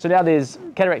 So now there's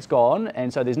cataract's gone,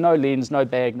 and so there's no lens, no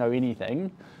bag, no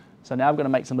anything. So now I'm going to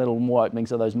make some little more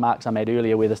openings of those marks I made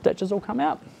earlier where the stitches will come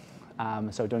out.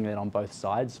 So doing that on both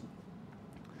sides.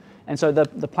 And so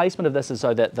the placement of this is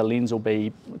so that the lens will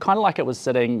be kind of like it was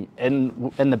sitting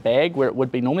in the bag where it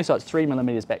would be normally. So it's 3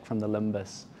 mm back from the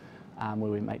limbus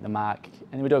where we make the mark.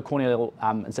 And then we do a corneal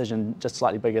incision just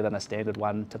slightly bigger than a standard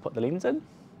one to put the lens in.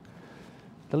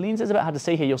 The lens is a bit hard to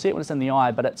see here. You'll see it when it's in the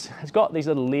eye, but it's got these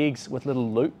little legs with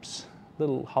little loops,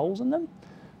 little holes in them.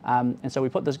 And so we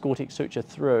put this Gore-Tex suture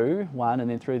through one and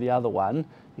then through the other one. You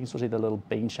can sort of see the little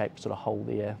bean-shaped sort of hole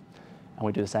there. And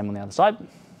we do the same on the other side.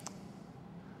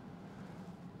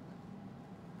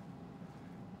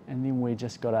 And then we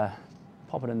just got to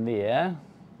pop it in there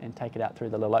and take it out through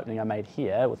the little opening I made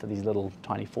here with these little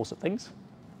tiny forcep things.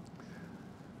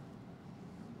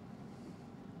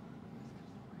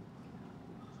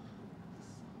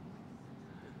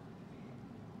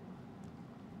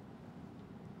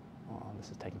 Oh,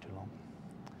 this is taking too long.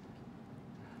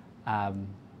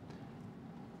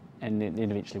 And then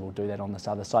eventually we'll do that on this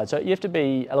other side. So you have to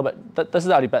be a little bit, this is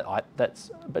the only bit that's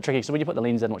a bit tricky. So when you put the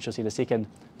lens in, which you'll see in a second,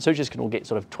 the sutures can all get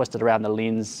sort of twisted around the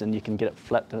lens and you can get it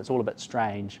flipped and it's all a bit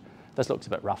strange. This looks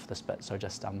a bit rough, this bit, so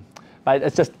just, but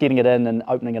it's just getting it in and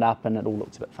opening it up and it all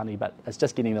looks a bit funny, but it's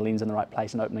just getting the lens in the right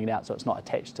place and opening it out so it's not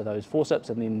attached to those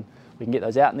forceps, and then we can get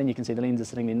those out and then you can see the lens is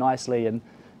sitting there nicely and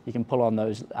you can pull on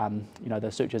those,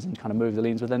 those sutures and kind of move the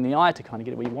lens within the eye to kind of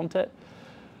get it where you want it.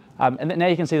 And then now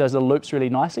you can see those little loops really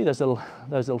nicely, those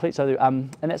little feet. So,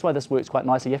 and that's why this works quite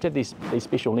nicely. You have to have these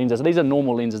special lenses. And these are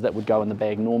normal lenses that would go in the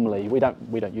bag normally. We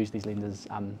don't use these lenses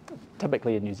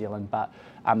typically in New Zealand, but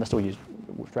they're still used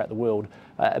throughout the world.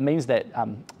 It means that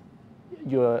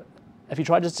if you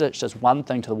try to stitch just one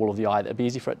thing to the wall of the eye, it'd be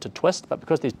easy for it to twist. But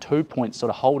because there's 2 points sort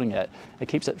of holding it, it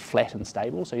keeps it flat and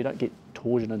stable, so you don't get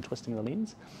torsion and twisting of the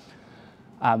lens.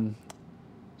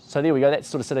 So there we go. That's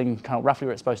sort of sitting kind of roughly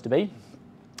where it's supposed to be.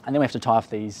 And then we have to tie off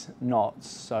these knots,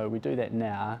 so we do that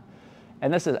now.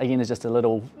 And this, again, is just a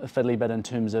little fiddly bit in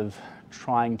terms of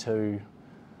trying to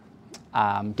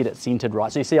get it centered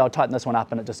right. So you see I'll tighten this one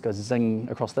up and it just goes zing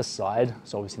across this side,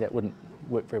 so obviously that wouldn't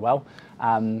work very well.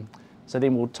 So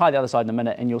then we'll tie the other side in a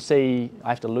minute and you'll see I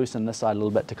have to loosen this side a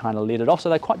little bit to kind of let it off. So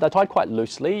they're tied quite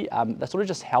loosely. They're sort of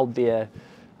just held there.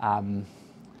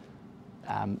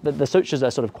 The sutures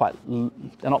are sort of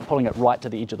they're not pulling it right to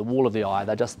the edge of the wall of the eye,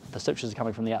 the sutures are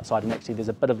coming from the outside and actually there's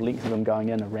a bit of length of them going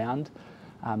in around.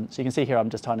 So you can see here I'm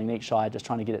just tightening each side, just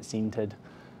trying to get it centered.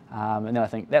 And then I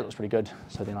think that looks pretty good,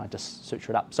 so then I just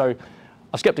suture it up. So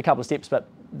I've skipped a couple of steps, but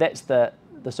that's the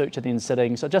suture then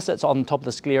sitting. So it just sits on top of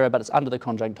the sclera, but it's under the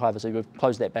conjunctiva, so we've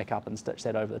closed that back up and stitched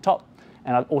that over the top.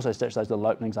 And I've also stitched those little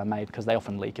openings I made because they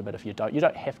often leak a bit if you don't. You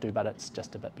don't have to, but it's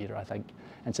just a bit better, I think.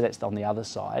 And so that's on the other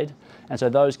side. And so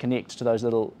those connect to those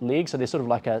little legs. So they're sort of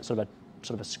like a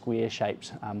square-shaped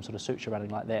sort of suture running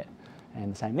like that.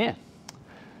 And the same there.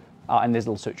 And there's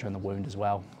a little suture in the wound as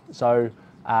well. So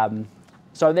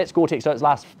so that's Gore-Tex. So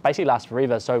it basically lasts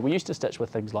forever. So we used to stitch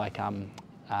with things like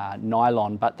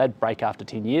nylon, but they'd break after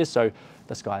 10 years. So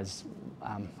this guy's,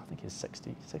 I think he's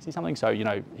 60 something. So,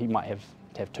 he might have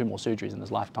to have 2 more surgeries in his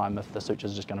lifetime if the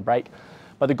sutures are just going to break.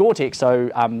 But the Gore-Tex, so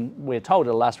we're told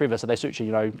it'll last forever. So they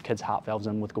suture, kids' heart valves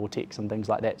in with Gore-Tex and things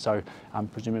like that. So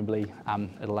presumably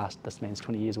it'll last this man's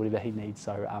 20 years, whatever he needs.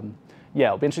 So yeah,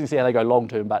 it'll be interesting to see how they go long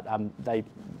term, but they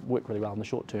work really well in the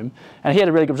short term. And he had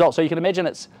a really good result. So you can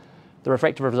imagine the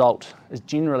refractive result is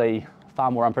generally far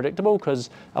more unpredictable, because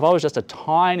if I was just a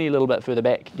tiny little bit further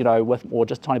back, or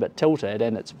just a tiny bit tilted,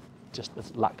 and it's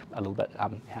luck a little bit,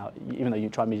 even though you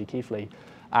try and measure carefully,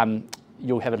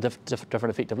 you'll have a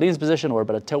different effective lens position or a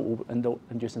bit of tilt will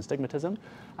induce astigmatism.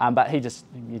 But he just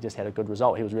had a good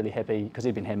result. He was really happy because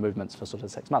he'd been hand movements for sort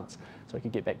of 6 months, so he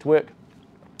could get back to work.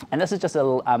 And this is just a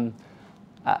little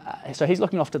So he's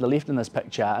looking off to the left in this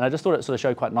picture, and I just thought it sort of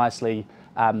showed quite nicely.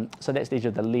 So that's the edge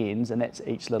of the lens, and that's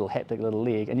each little haptic little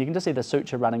leg, and you can just see the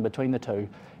suture running between the two.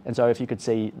 And so if you could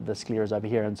see the sclera is over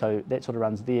here, and so that sort of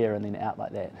runs there and then out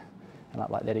like that, and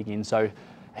up like that again. So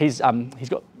he's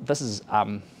got, this is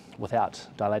without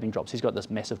dilating drops. He's got this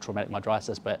massive traumatic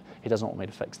mydriasis, but he doesn't want me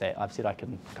to fix that. I've said I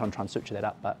can kind of try and suture that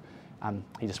up, but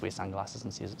he just wears sunglasses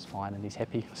and says it's fine, and he's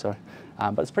happy. So,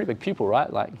 but it's a pretty big pupil,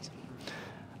 right? Like.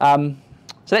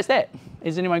 So that's that.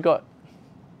 Has anyone got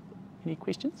any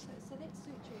questions? So that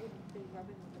suture wouldn't be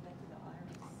rubbing on the back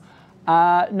of the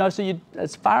iris? No, so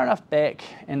it's far enough back,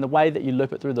 and the way that you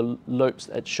loop it through the loops,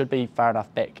 it should be far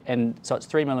enough back. And so it's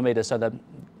 3 millimeters, so the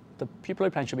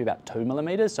pupillary plane should be about 2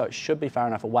 millimeters, so it should be far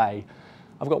enough away.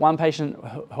 I've got one patient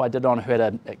who I did it on who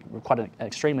had quite an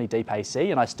extremely deep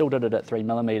AC, and I still did it at 3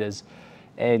 millimeters.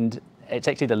 And it's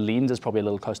actually the lens is probably a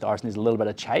little close to iris, and there's a little bit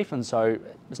of chafe, and so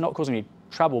it's not causing me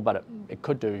trouble, but it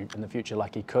could do in the future.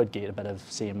 Like he could get a bit of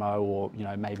CMO, or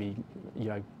maybe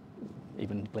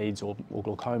even bleeds or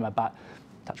glaucoma, but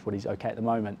touch wood, he's okay at the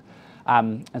moment.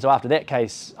 And so after that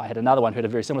case, I had another one who had a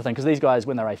very similar thing, because these guys,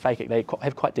 when they're aphakic, they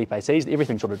have quite deep ACs.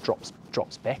 Everything sort of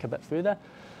drops back a bit further.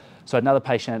 So another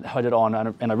patient I did on,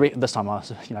 and this time I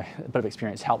was, a bit of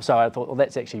experience helped. So I thought, well,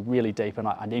 that's actually really deep, and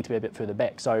I need to be a bit further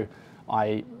back. So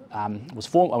I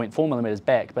went 4 millimeters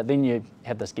back, but then you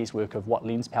have this guesswork of what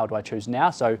lens power do I choose now.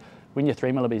 So when you're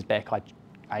 3 millimeters back, I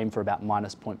aim for about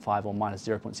 -0.5 or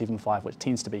 -0.75, which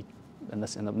tends to be, in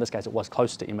this case, it was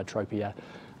close to emmetropia.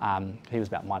 He was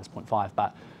about -0.5,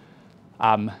 but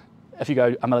if you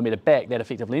go a millimeter back, that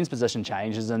effective lens position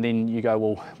changes, and then you go,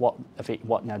 well,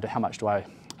 how much do I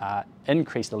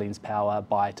increase the lens power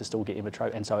by to still get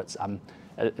emmetropia? And so it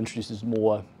introduces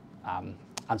more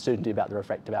uncertainty about the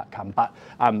refractive outcome. But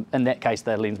in that case,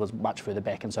 the lens was much further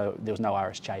back, and so there was no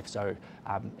iris chafe. So,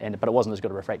 but it wasn't as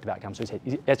good a refractive outcome. So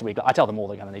he has to wear. I tell them all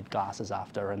they're going to need glasses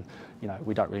after, and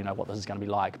we don't really know what this is going to be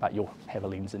like, but you'll have a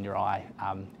lens in your eye,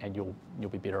 and you'll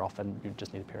be better off, and you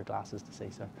just need a pair of glasses to see.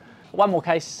 So, one more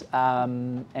case,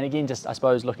 and again, just I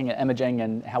suppose looking at imaging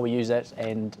and how we use it,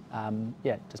 and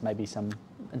just maybe some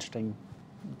interesting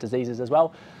diseases as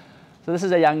well. So this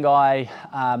is a young guy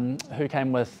who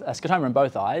came with a scotoma in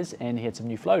both eyes, and he had some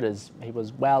new floaters. He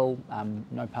was well,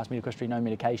 no past medical history, no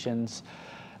medications,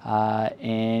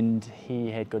 and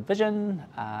he had good vision.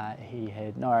 He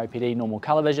had no ROPD, normal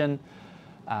colour vision,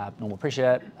 normal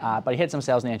pressure, but he had some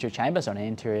cells in the anterior chamber, so an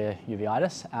anterior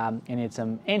uveitis, and he had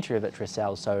some anterior vitreous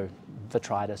cells, so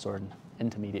vitritis or an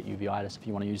intermediate uveitis, if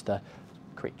you want to use the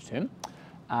correct term.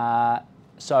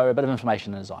 So a bit of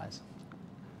inflammation in his eyes.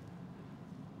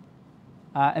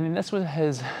 And then this was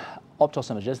his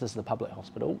Optos images. This is the public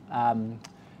hospital.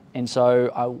 And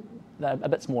so they're a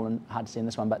bit small and hard to see in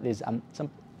this one, but there's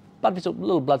some blood vessel,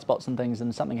 little blood spots and things,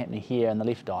 and something happening here in the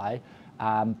left eye,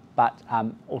 but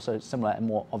also similar and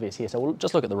more obvious here. So we'll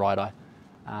just look at the right eye.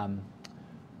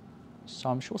 So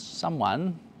I'm sure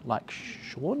someone like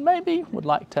Sean maybe would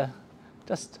like to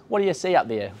just, what do you see up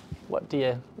there?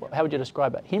 How would you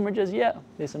describe it? Hemorrhages, yeah.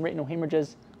 There's some retinal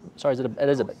hemorrhages. Sorry, it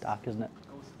is a bit dark, isn't it?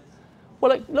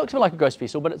 Well, it looks a bit like a ghost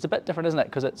vessel, but it's a bit different, isn't it?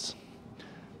 Because it's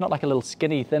not like a little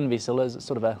skinny, thin vessel. It's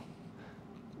sort of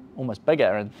almost bigger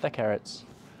and thicker. It's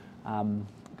kind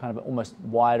of almost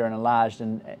wider and enlarged.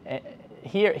 And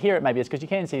here it maybe is, because you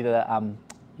can see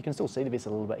you can still see the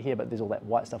vessel a little bit here, but there's all that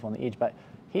white stuff on the edge. But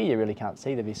here you really can't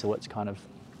see the vessel. It's kind of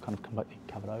completely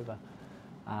covered over.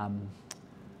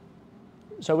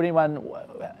 So would anyone,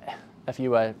 if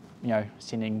you were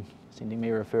sending me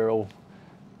a referral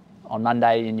on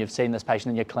Monday, and you've seen this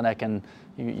patient in your clinic, and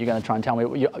you're going to try and tell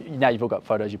me, now you've all got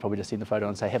photos, you've probably just seen the photo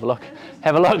and say, have a look,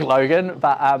 Logan.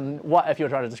 But what if you're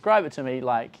trying to describe it to me,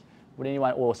 like, would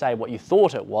anyone, or say what you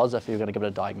thought it was, if you were going to give it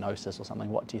a diagnosis or something,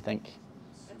 what do you think?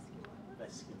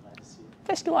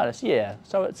 Vasculitis, yeah.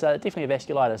 So it's definitely a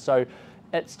vasculitis. So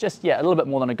it's just, a little bit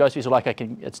more than a ghost vessel.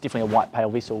 It's definitely a white pale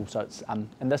vessel. So it's, and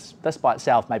this by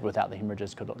itself, maybe without the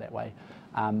hemorrhages, could look that way.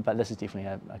 But this is definitely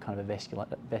a kind of a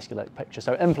vascular picture.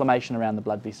 So inflammation around the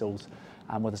blood vessels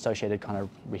with associated kind of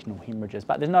retinal hemorrhages.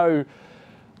 But there's no,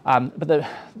 but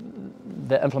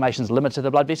the inflammation is limited to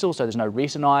the blood vessels, so there's no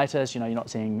retinitis. You're not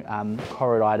seeing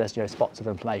choroiditis, spots of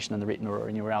inflammation in the retina or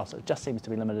anywhere else. It just seems to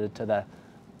be limited to the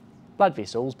blood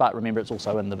vessels. But remember, it's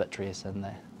also in the vitreous and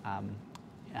the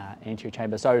anterior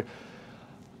chamber. So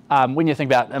when you think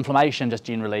about inflammation, just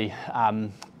generally,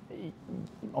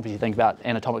 obviously think about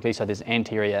anatomically, so there's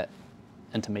anterior,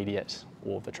 intermediate,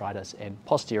 or vitritis, and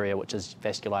posterior, which is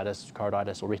vasculitis,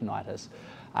 choroiditis, or retinitis.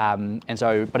 And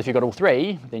so, but if you've got all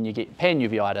three, then you get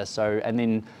panuveitis. So, and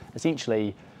then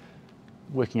essentially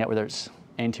working out whether it's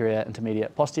anterior,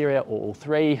 intermediate, posterior, or all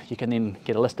three. You can then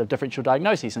get a list of differential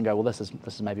diagnoses and go, well, this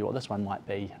is maybe what this one might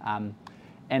be. And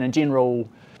in general,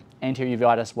 anterior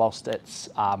uveitis, whilst it's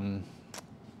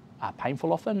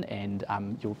painful often, and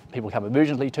people come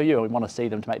emergently to you and we want to see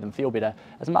them to make them feel better,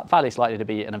 it's far less likely to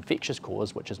be an infectious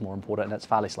cause, which is more important, and it's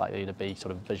far less likely to be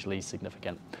sort of visually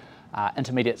significant.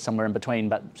 Intermediate, somewhere in between,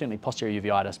 but certainly posterior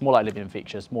uveitis, more likely to be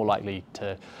infectious, more likely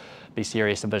to be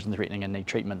serious and vision threatening and need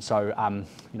treatment. So,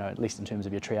 you know, at least in terms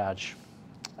of your triage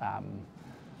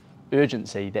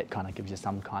urgency, that kind of gives you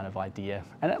some kind of idea.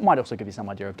 And it might also give you some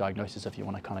idea of diagnosis if you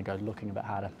want to kind of go looking a bit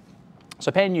harder.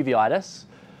 So panuveitis,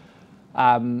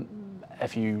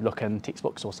 if you look in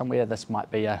textbooks or somewhere, this might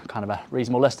be a kind of a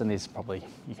reasonable list, and there's probably,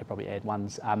 you could probably add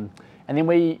ones. And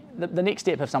then the next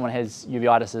step if someone has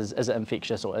uveitis is it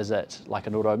infectious or is it like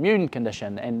an autoimmune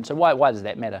condition? And so why does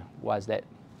that matter? Why is that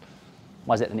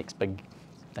the next big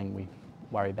thing we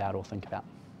worry about or think about?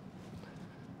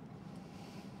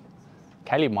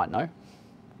 Caleb might know.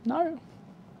 No?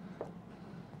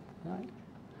 No?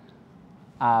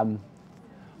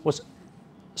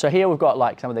 So here we've got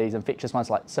like some of these infectious ones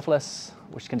like syphilis,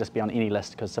 which can just be on any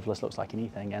list because syphilis looks like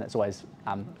anything, and it's always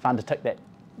fun to tick that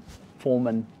form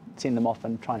and send them off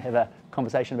and try and have a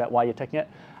conversation about why you're ticking it.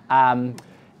 And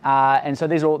so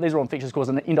these are all infectious causes,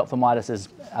 and endophthalmitis is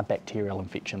a bacterial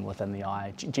infection within the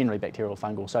eye, generally bacterial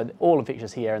fungal. So all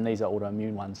infectious here, and these are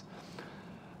autoimmune ones.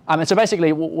 And so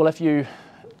basically, well, if you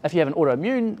have an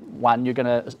autoimmune one, you're going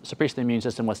to suppress the immune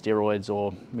system with steroids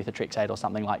or methotrexate or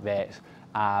something like that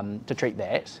to treat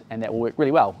that, and that will work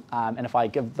really well. And if I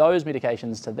give those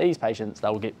medications to these patients, they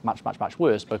will get much, much, much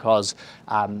worse because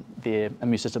their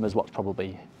immune system is what's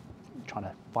probably trying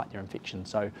to fight their infection.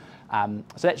 So,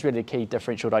 so that's really the key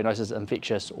differential diagnosis,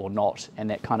 infectious or not, and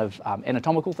that kind of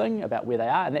anatomical thing about where they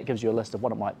are, and that gives you a list of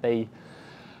what it might be.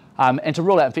 And to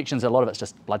rule out infections, a lot of it's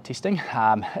just blood testing.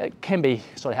 It can be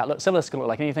sort of how it looks. Syphilis can look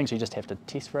like anything, so you just have to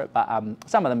test for it. But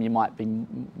some of them you might be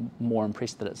more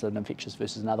impressed that it's an infectious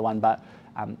versus another one, but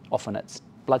often it's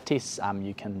blood tests.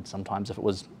 You can sometimes, if it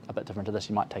was a bit different to this,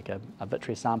 you might take a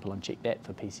vitreous sample and check that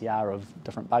for PCR of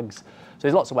different bugs. So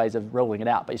there's lots of ways of ruling it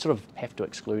out, but you sort of have to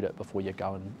exclude it before you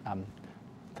go and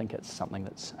think it's something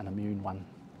that's an immune one.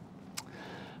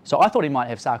 So I thought he might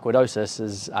have sarcoidosis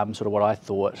is sort of what I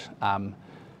thought.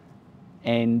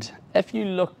 And if you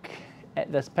look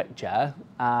at this picture,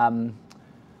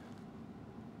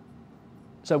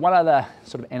 so one other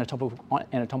sort of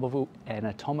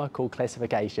anatomical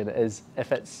classification is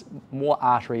if it's more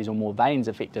arteries or more veins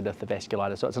affected with the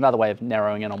vasculitis. So it's another way of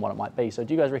narrowing in on what it might be. So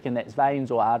do you guys reckon that's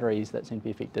veins or arteries that seem to be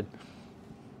affected?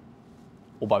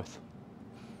 Or both?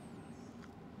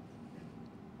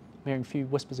 I'm hearing a few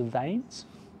whispers of veins.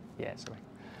 Yeah, sorry.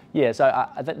 Yeah, so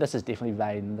I think this is definitely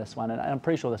vein, this one, and I'm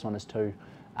pretty sure this one is too.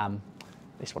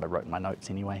 That's what I wrote in my notes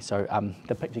anyway. So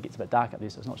the picture gets a bit dark up there,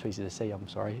 so it's not too easy to see, I'm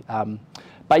sorry.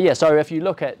 But yeah, so if you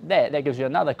look at that, that gives you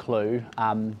another clue.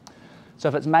 So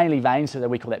if it's mainly veins, so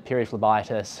we call that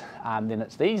periphlebitis, then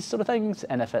it's these sort of things,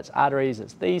 and if it's arteries,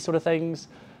 it's these sort of things.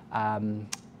 And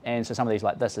so some of these,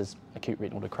 like this, is acute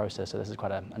retinal necrosis, so this is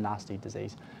quite a nasty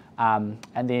disease. And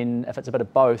then if it's a bit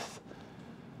of both,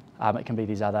 it can be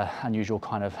these other unusual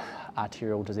kind of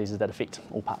arterial diseases that affect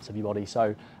all parts of your body.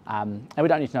 So, and we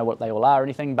don't need to know what they all are or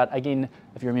anything, but again,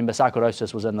 if you remember,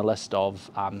 sarcoidosis was in the list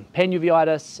of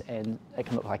panuveitis, and it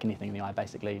can look like anything in the eye,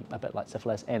 basically, a bit like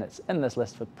syphilis, and it's in this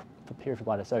list for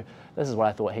periphlebitis. So this is what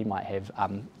I thought he might have.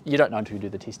 You don't know until you do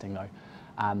the testing, though.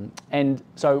 And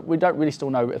so we don't really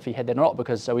still know if he had that or not,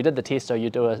 because so we did the test, so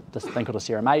you do this thing called a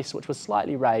serum ACE, which was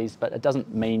slightly raised, but it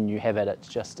doesn't mean you have it, it's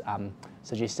just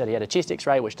suggested he had a chest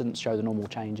x-ray which didn't show the normal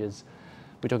changes.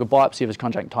 We took a biopsy of his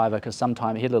conjunctiva because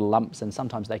sometimes he had little lumps, and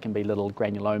sometimes they can be little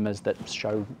granulomas that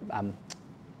show down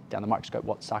the microscope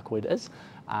what sarcoid is,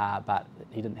 but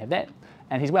he didn't have that.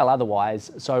 And he's well otherwise,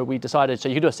 so we decided, so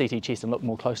you could do a CT chest and look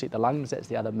more closely at the lungs, that's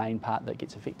the other main part that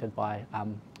gets affected by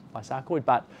sarcoid,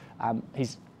 but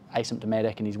he's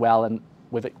asymptomatic and he's well, and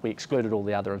we excluded all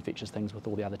the other infectious things with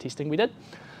all the other testing we did.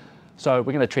 So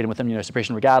we're going to treat him with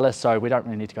immunosuppression regardless, so we don't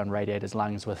really need to go and radiate his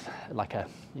lungs with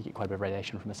you get quite a bit of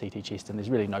radiation from a CT chest, and there's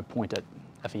really no point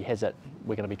if he has it,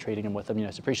 we're going to be treating him with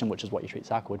immunosuppression, which is what you treat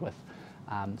sarcoid with,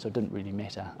 so it didn't really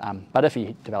matter. But if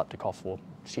he developed a cough or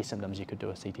chest symptoms, you could do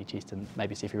a CT chest and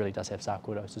maybe see if he really does have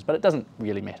sarcoidosis, but it doesn't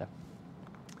really matter.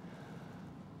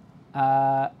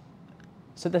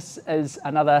 So this is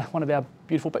another one of our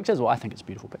beautiful pictures, or I think it's a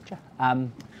beautiful picture.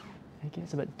 It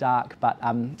gets a bit dark, but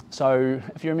so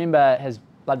if you remember, his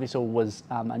blood vessel was,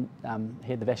 he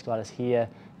had the vasculitis here,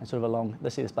 and sort of along,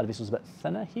 this blood vessel is a bit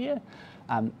thinner here.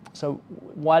 So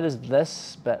why does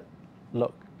this bit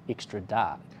look extra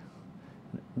dark?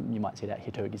 You might see that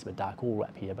here too, it gets a bit dark all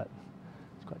up here, but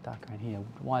it's quite dark around here.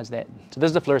 Why is that? So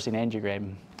this is a fluorescein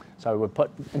angiogram. So we've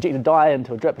injected dye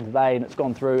into a drip into the vein, it's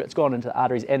gone through, it's gone into the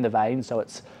arteries and the veins, so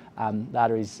it's, the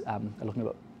arteries are looking a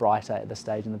bit brighter at this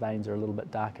stage and the veins are a little bit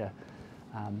darker.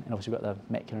 And obviously we've got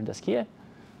the macular disc here.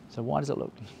 So why does it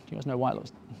look, do you guys know why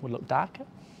it would look darker?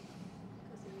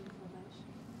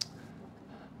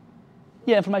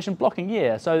 Yeah, inflammation blocking,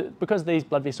 yeah. So because these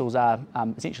blood vessels are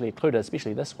essentially occluded,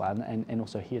 especially this one, and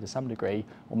also here to some degree,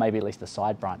 or maybe at least the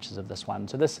side branches of this one.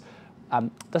 So this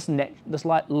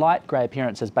light grey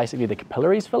appearance is basically the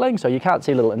capillaries filling. So you can't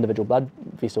see little individual blood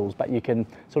vessels, but you can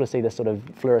sort of see this sort of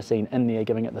fluorescein in there,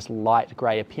 giving it this light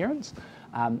grey appearance.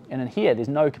 And in here, there's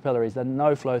no capillaries, there's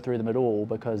no flow through them at all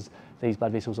because these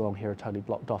blood vessels along here are totally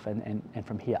blocked off, and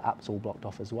from here up it's all blocked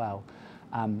off as well.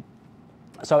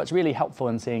 So it's really helpful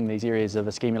in seeing these areas of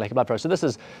ischemia like a blood flow. So this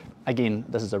is, again,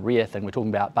 this is a rare thing we're talking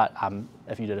about, but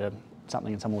if you did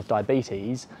something in someone with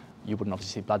diabetes, you wouldn't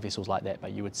obviously see blood vessels like that,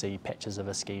 but you would see patches of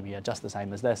ischemia just the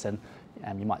same as this, and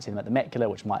you might see them at the macula,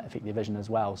 which might affect their vision as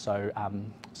well. So,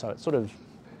 so it's sort of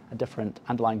a different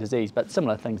underlying disease, but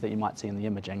similar things that you might see in the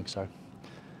imaging. So.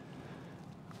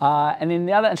 And then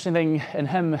the other interesting thing in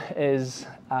him is,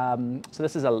 so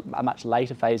this is a much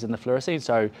later phase in the fluorescein,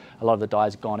 so a lot of the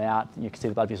dye's gone out, you can see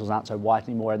the blood vessels aren't so white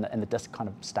anymore, and the disc kind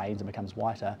of stains and becomes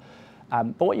whiter.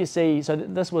 But what you see, so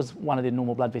this was one of the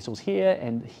normal blood vessels here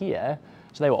and here,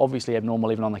 so they were obviously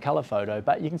abnormal even on the colour photo,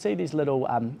 but you can see these little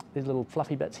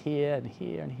fluffy bits here and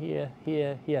here and here,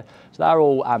 here. So they're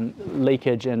all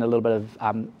leakage and a little bit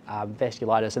of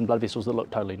vasculitis and blood vessels that look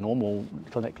totally normal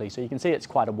clinically. So you can see it's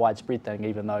quite a widespread thing,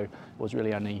 even though it was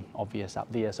really only obvious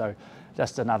up there. So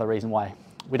just another reason why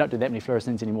we don't do that many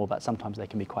fluoresceins anymore, but sometimes they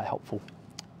can be quite helpful.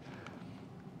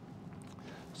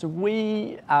 So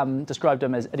we described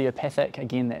him as idiopathic,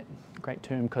 again, that great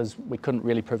term because we couldn't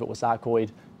really prove it was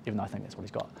sarcoid, even though I think that's what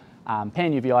he's got.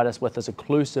 Panuveitis with this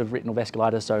occlusive retinal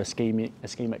vasculitis, so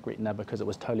ischemic retina because it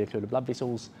was totally occluded blood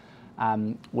vessels.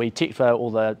 We checked for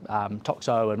all the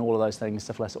toxo and all of those things,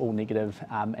 syphilis, all negative,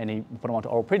 and he put him onto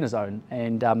oral prednisone.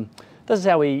 And this is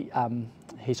how he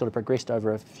sort of progressed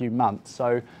over a few months.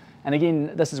 So, and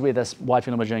again, this is where this wide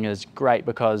field imaging is great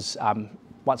because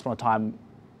once upon a time,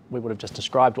 we would have just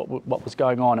described what was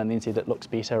going on and then said it looks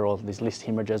better or there's less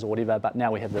hemorrhages or whatever, but now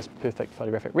we have this perfect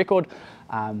photographic record,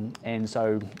 and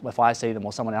so if I see them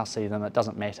or someone else sees them, it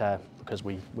doesn't matter because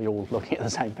we all looking at the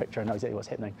same picture and know exactly what's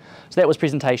happening. So that was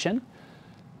presentation,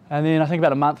 and then I think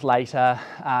about a month later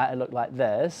it looked like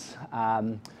this.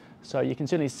 So you can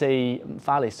certainly see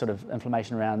far less sort of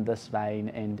inflammation around this vein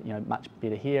and much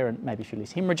better here and maybe a few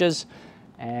less hemorrhages,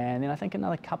 and then I think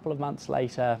another couple of months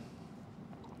later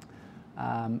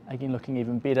again looking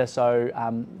even better, so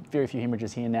very few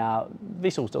hemorrhages here now.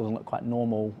 Vessel still doesn't look quite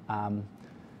normal,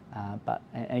 but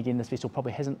and again this vessel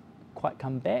probably hasn't quite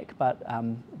come back, but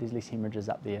there's less hemorrhages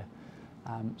up there.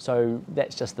 So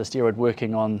that's just the steroid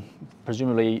working on,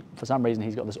 presumably for some reason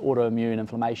he's got this autoimmune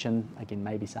inflammation, again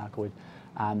maybe sarcoid.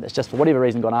 It's just for whatever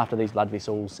reason gone after these blood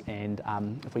vessels, and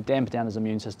if we dampen down his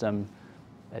immune system,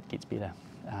 it gets better.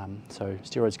 So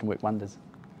steroids can work wonders.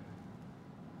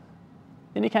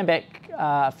 Then he came back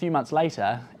a few months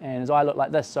later and his eye looked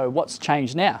like this. So what's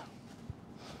changed now?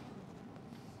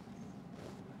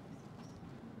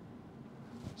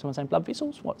 Someone saying blood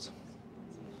vessels? What's?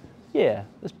 Yeah,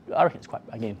 I reckon it's quite,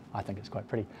 again, I think it's quite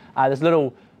pretty. This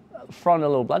little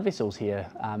frontal blood vessels here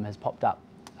has popped up,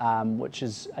 which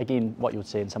is, again, what you would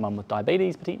see in someone with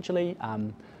diabetes potentially,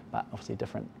 but obviously a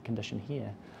different condition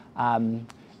here.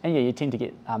 And yeah, you tend to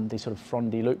get these sort of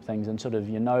frondy loop things, and sort of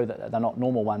that they're not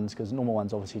normal ones, because normal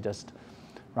ones obviously just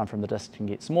run from the disc and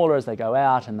get smaller as they go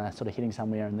out, and they're sort of heading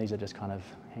somewhere, and these are just kind of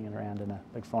hanging around in a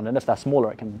big frond. And if they're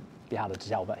smaller, it can be harder to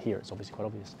tell, but here it's obviously quite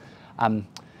obvious. And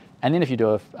then if you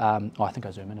do I think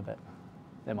I zoom in a bit,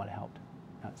 that might have helped.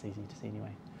 No, it's easy to see anyway.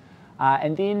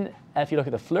 And then if you look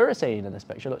at the fluorescein in this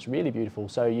picture, it looks really beautiful.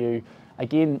 So you,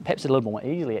 again, perhaps a little more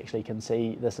easily actually can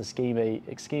see this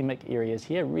ischemic areas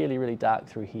here, really, really dark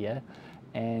through here,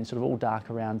 and sort of all dark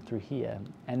around through here.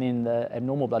 And then the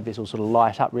abnormal blood vessels sort of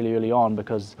light up really early on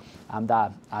because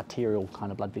they're arterial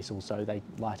kind of blood vessels, so they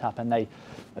light up. And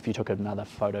if you took another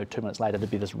photo 2 minutes later, there'd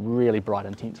be this really bright,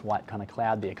 intense white kind of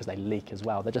cloud there because they leak as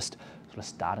well. They're just sort of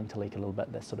starting to leak a little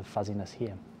bit, this sort of fuzziness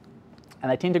here.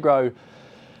 And they tend to grow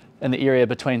in the area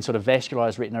between sort of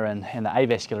vascularized retina and the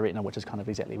avascular retina, which is kind of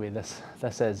exactly where this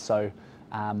is. So,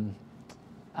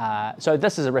 so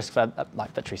this is a risk for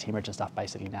like vitreous hemorrhage and stuff.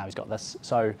 Basically, now he's got this.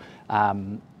 So,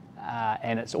 and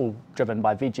it's all driven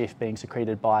by VEGF being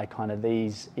secreted by kind of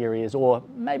these areas, or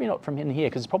maybe not from in here,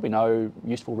 because there's probably no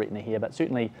useful retina here, but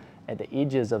certainly at the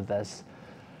edges of this,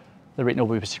 the retina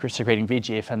will be secreting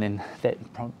VEGF, and then that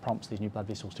prompts these new blood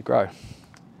vessels to grow.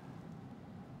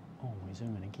 Oh, we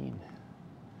zoom in again.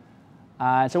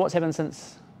 So what's happened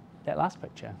since that last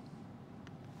picture?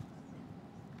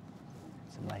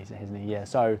 Some laser, hasn't he? Yeah,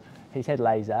 so he's had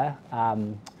laser.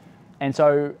 And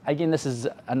so again, this is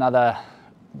another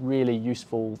really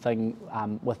useful thing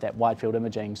with that wide field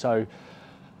imaging. So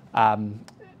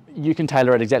you can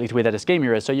tailor it exactly to where that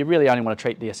ischemia is. So you really only want to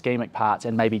treat the ischemic parts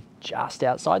and maybe just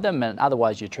outside them, and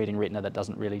otherwise you're treating retina that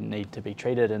doesn't really need to be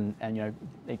treated, and you know,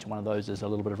 each one of those is a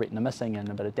little bit of retina missing and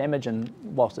a bit of damage, and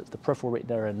whilst it's the peripheral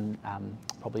retina and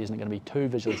probably isn't going to be too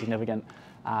visually significant,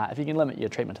 if you can limit your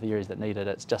treatment to the areas that need it,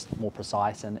 it's just more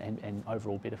precise and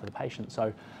overall better for the patient.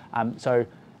 So,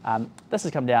 this has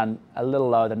come down a little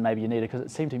lower than maybe you needed because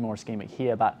it seemed to be more ischemic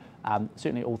here, but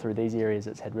certainly all through these areas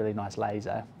it's had really nice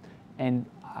laser. And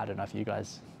I don't know if you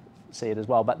guys see it as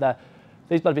well, but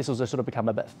these blood vessels have sort of become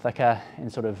a bit thicker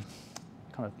and sort of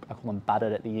kind of, I call them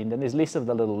budded at the end, and there's less of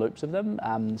the little loops of them,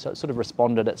 so it's sort of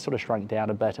responded, it's sort of shrunk down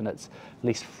a bit, and it's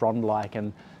less frond-like,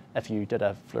 and if you did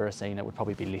a fluorescein it would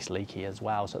probably be less leaky as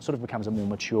well, so it sort of becomes a more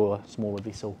mature, smaller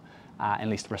vessel and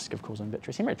less risk of causing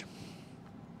vitreous hemorrhage.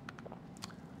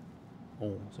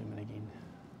 Oh, zoom in again.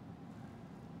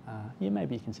 Yeah,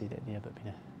 maybe you can see that there a bit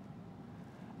better.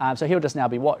 So he'll just now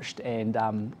be watched, and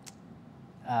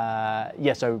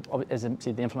yeah, so as I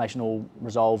said, the inflammation all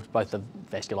resolved, both the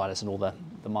vasculitis and all the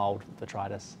mild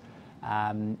vitritis.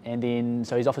 And then,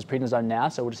 so he's off his prednisone now,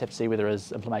 so we'll just have to see whether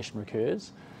his inflammation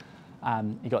recurs.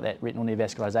 He got that retinal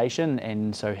neovascularization,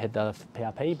 and so had the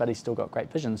PRP, but he's still got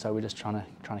great vision, so we're just trying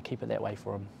to keep it that way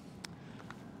for him.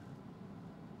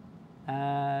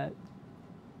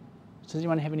 So does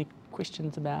anyone have any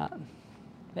questions about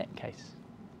that case?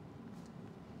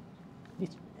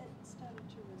 Yes. It started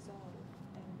to resolve,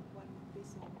 and one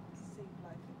vessel seemed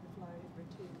like the flow had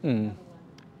returned. Mm. Another one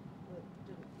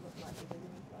didn't look like there was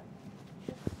any flow.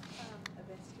 If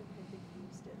Avastin had been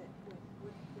used at that point,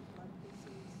 would the blood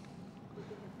vessels, would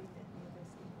there have been that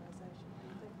neovascularization, do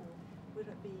you think, or would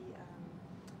it be,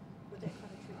 would that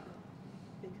kind of treatment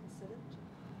be considered?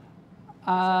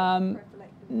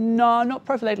 No, not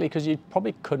prophylactically, because you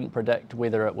probably couldn't predict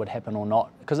whether it would happen or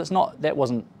not, because it's not, that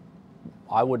wasn't,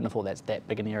 I wouldn't have thought that's that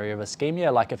big an area of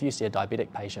ischemia. Like if you see a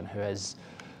diabetic patient who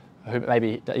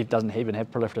maybe doesn't even have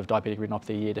proliferative diabetic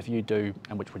retinopathy yet, if you do,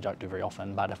 and which we don't do very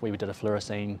often, but if we did a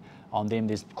fluorescein on them,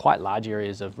 there's quite large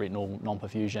areas of retinal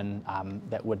non-perfusion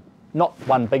that would, not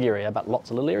one big area, but lots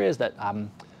of little areas that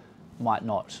might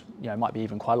not, you know, might be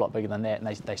even quite a lot bigger than that,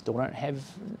 and they still don't have,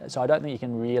 so I don't think you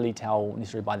can really tell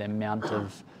necessarily by the amount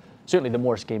of, certainly the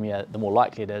more ischemia, the more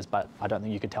likely it is, but I don't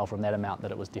think you could tell from that amount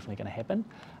that it was definitely going to happen.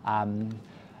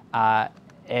 But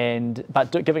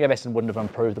giving Avastin wouldn't have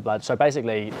improved the blood. So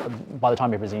basically, by the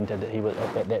time he presented,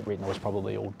 that retina was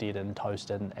probably all dead and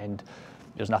toast, and there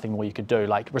was nothing more you could do.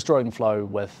 Like restoring flow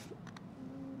with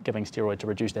giving steroid to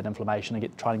reduce that inflammation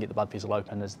and trying to get the blood vessel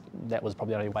open, that was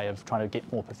probably the only way of trying to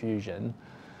get more perfusion.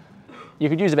 You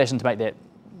could use Avastin to make that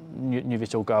new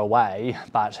vessel go away,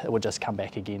 but it would just come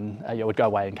back again. It would go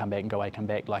away and come back and go away and come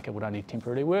back, like it would only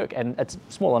temporarily work. And it's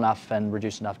small enough and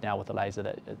reduced enough now with the laser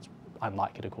that it's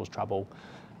unlikely to cause trouble.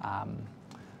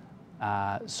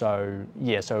 So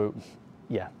you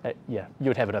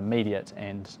would have an immediate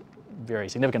and very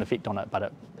significant effect on it,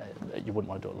 but you wouldn't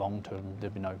want to do it long term.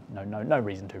 There'd be no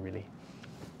reason to really.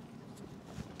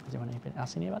 Does anyone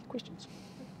else any other questions?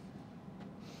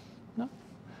 No.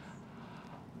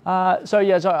 So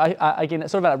again,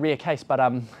 it's sort of a rare case, but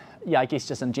yeah, I guess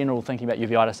just in general, thinking about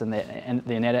uveitis and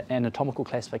the anatomical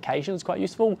classification is quite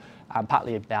useful.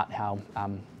 Partly about how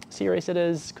serious it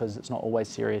is, because it's not always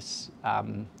serious.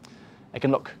 It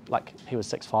can look like he was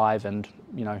 6'5", and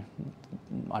you know,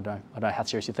 I don't know how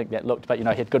serious you think that looked, but you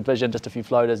know, he had good vision, just a few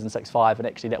floaters, and 6'5", and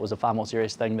actually that was a far more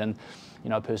serious thing than, you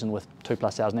know, a person with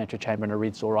 2+ cells in the anterior chamber and a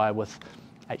red sore eye with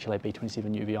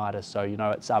HLA-B27 uveitis. So you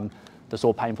know, it's the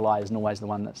sore painful eye isn't always the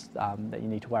one that's that you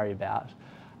need to worry about.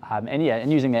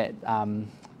 And using that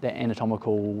that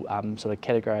anatomical sort of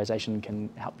categorization can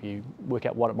help you work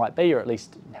out what it might be, or at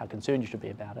least how concerned you should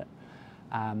be about it.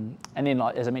 And then,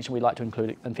 like, as I mentioned, we like to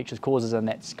include infectious causes, and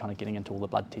that's kind of getting into all the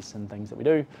blood tests and things that we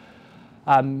do.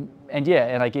 And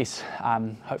I guess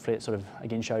hopefully it sort of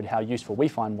again showed how useful we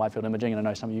find wide field imaging, and I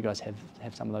know some of you guys have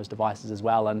some of those devices as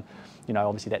well. And you know,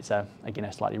 obviously that's again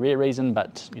a slightly rare reason,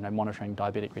 but you know, monitoring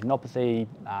diabetic retinopathy,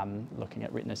 looking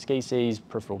at retina schises,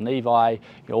 peripheral nevi, you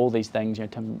know, all these things. You know,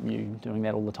 Tim, you doing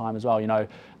that all the time as well. You know,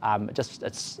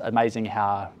 it's amazing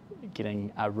how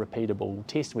getting a repeatable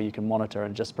test where you can monitor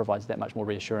and just provides that much more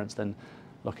reassurance than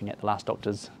looking at the last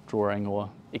doctor's drawing or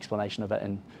explanation of it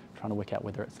and trying to work out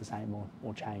whether it's the same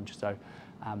or changed. So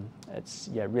it's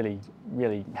really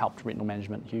helped retinal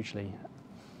management hugely.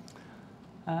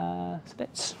 So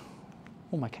that's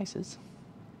all my cases.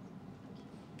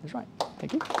 That's right.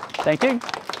 Thank you. Thank you.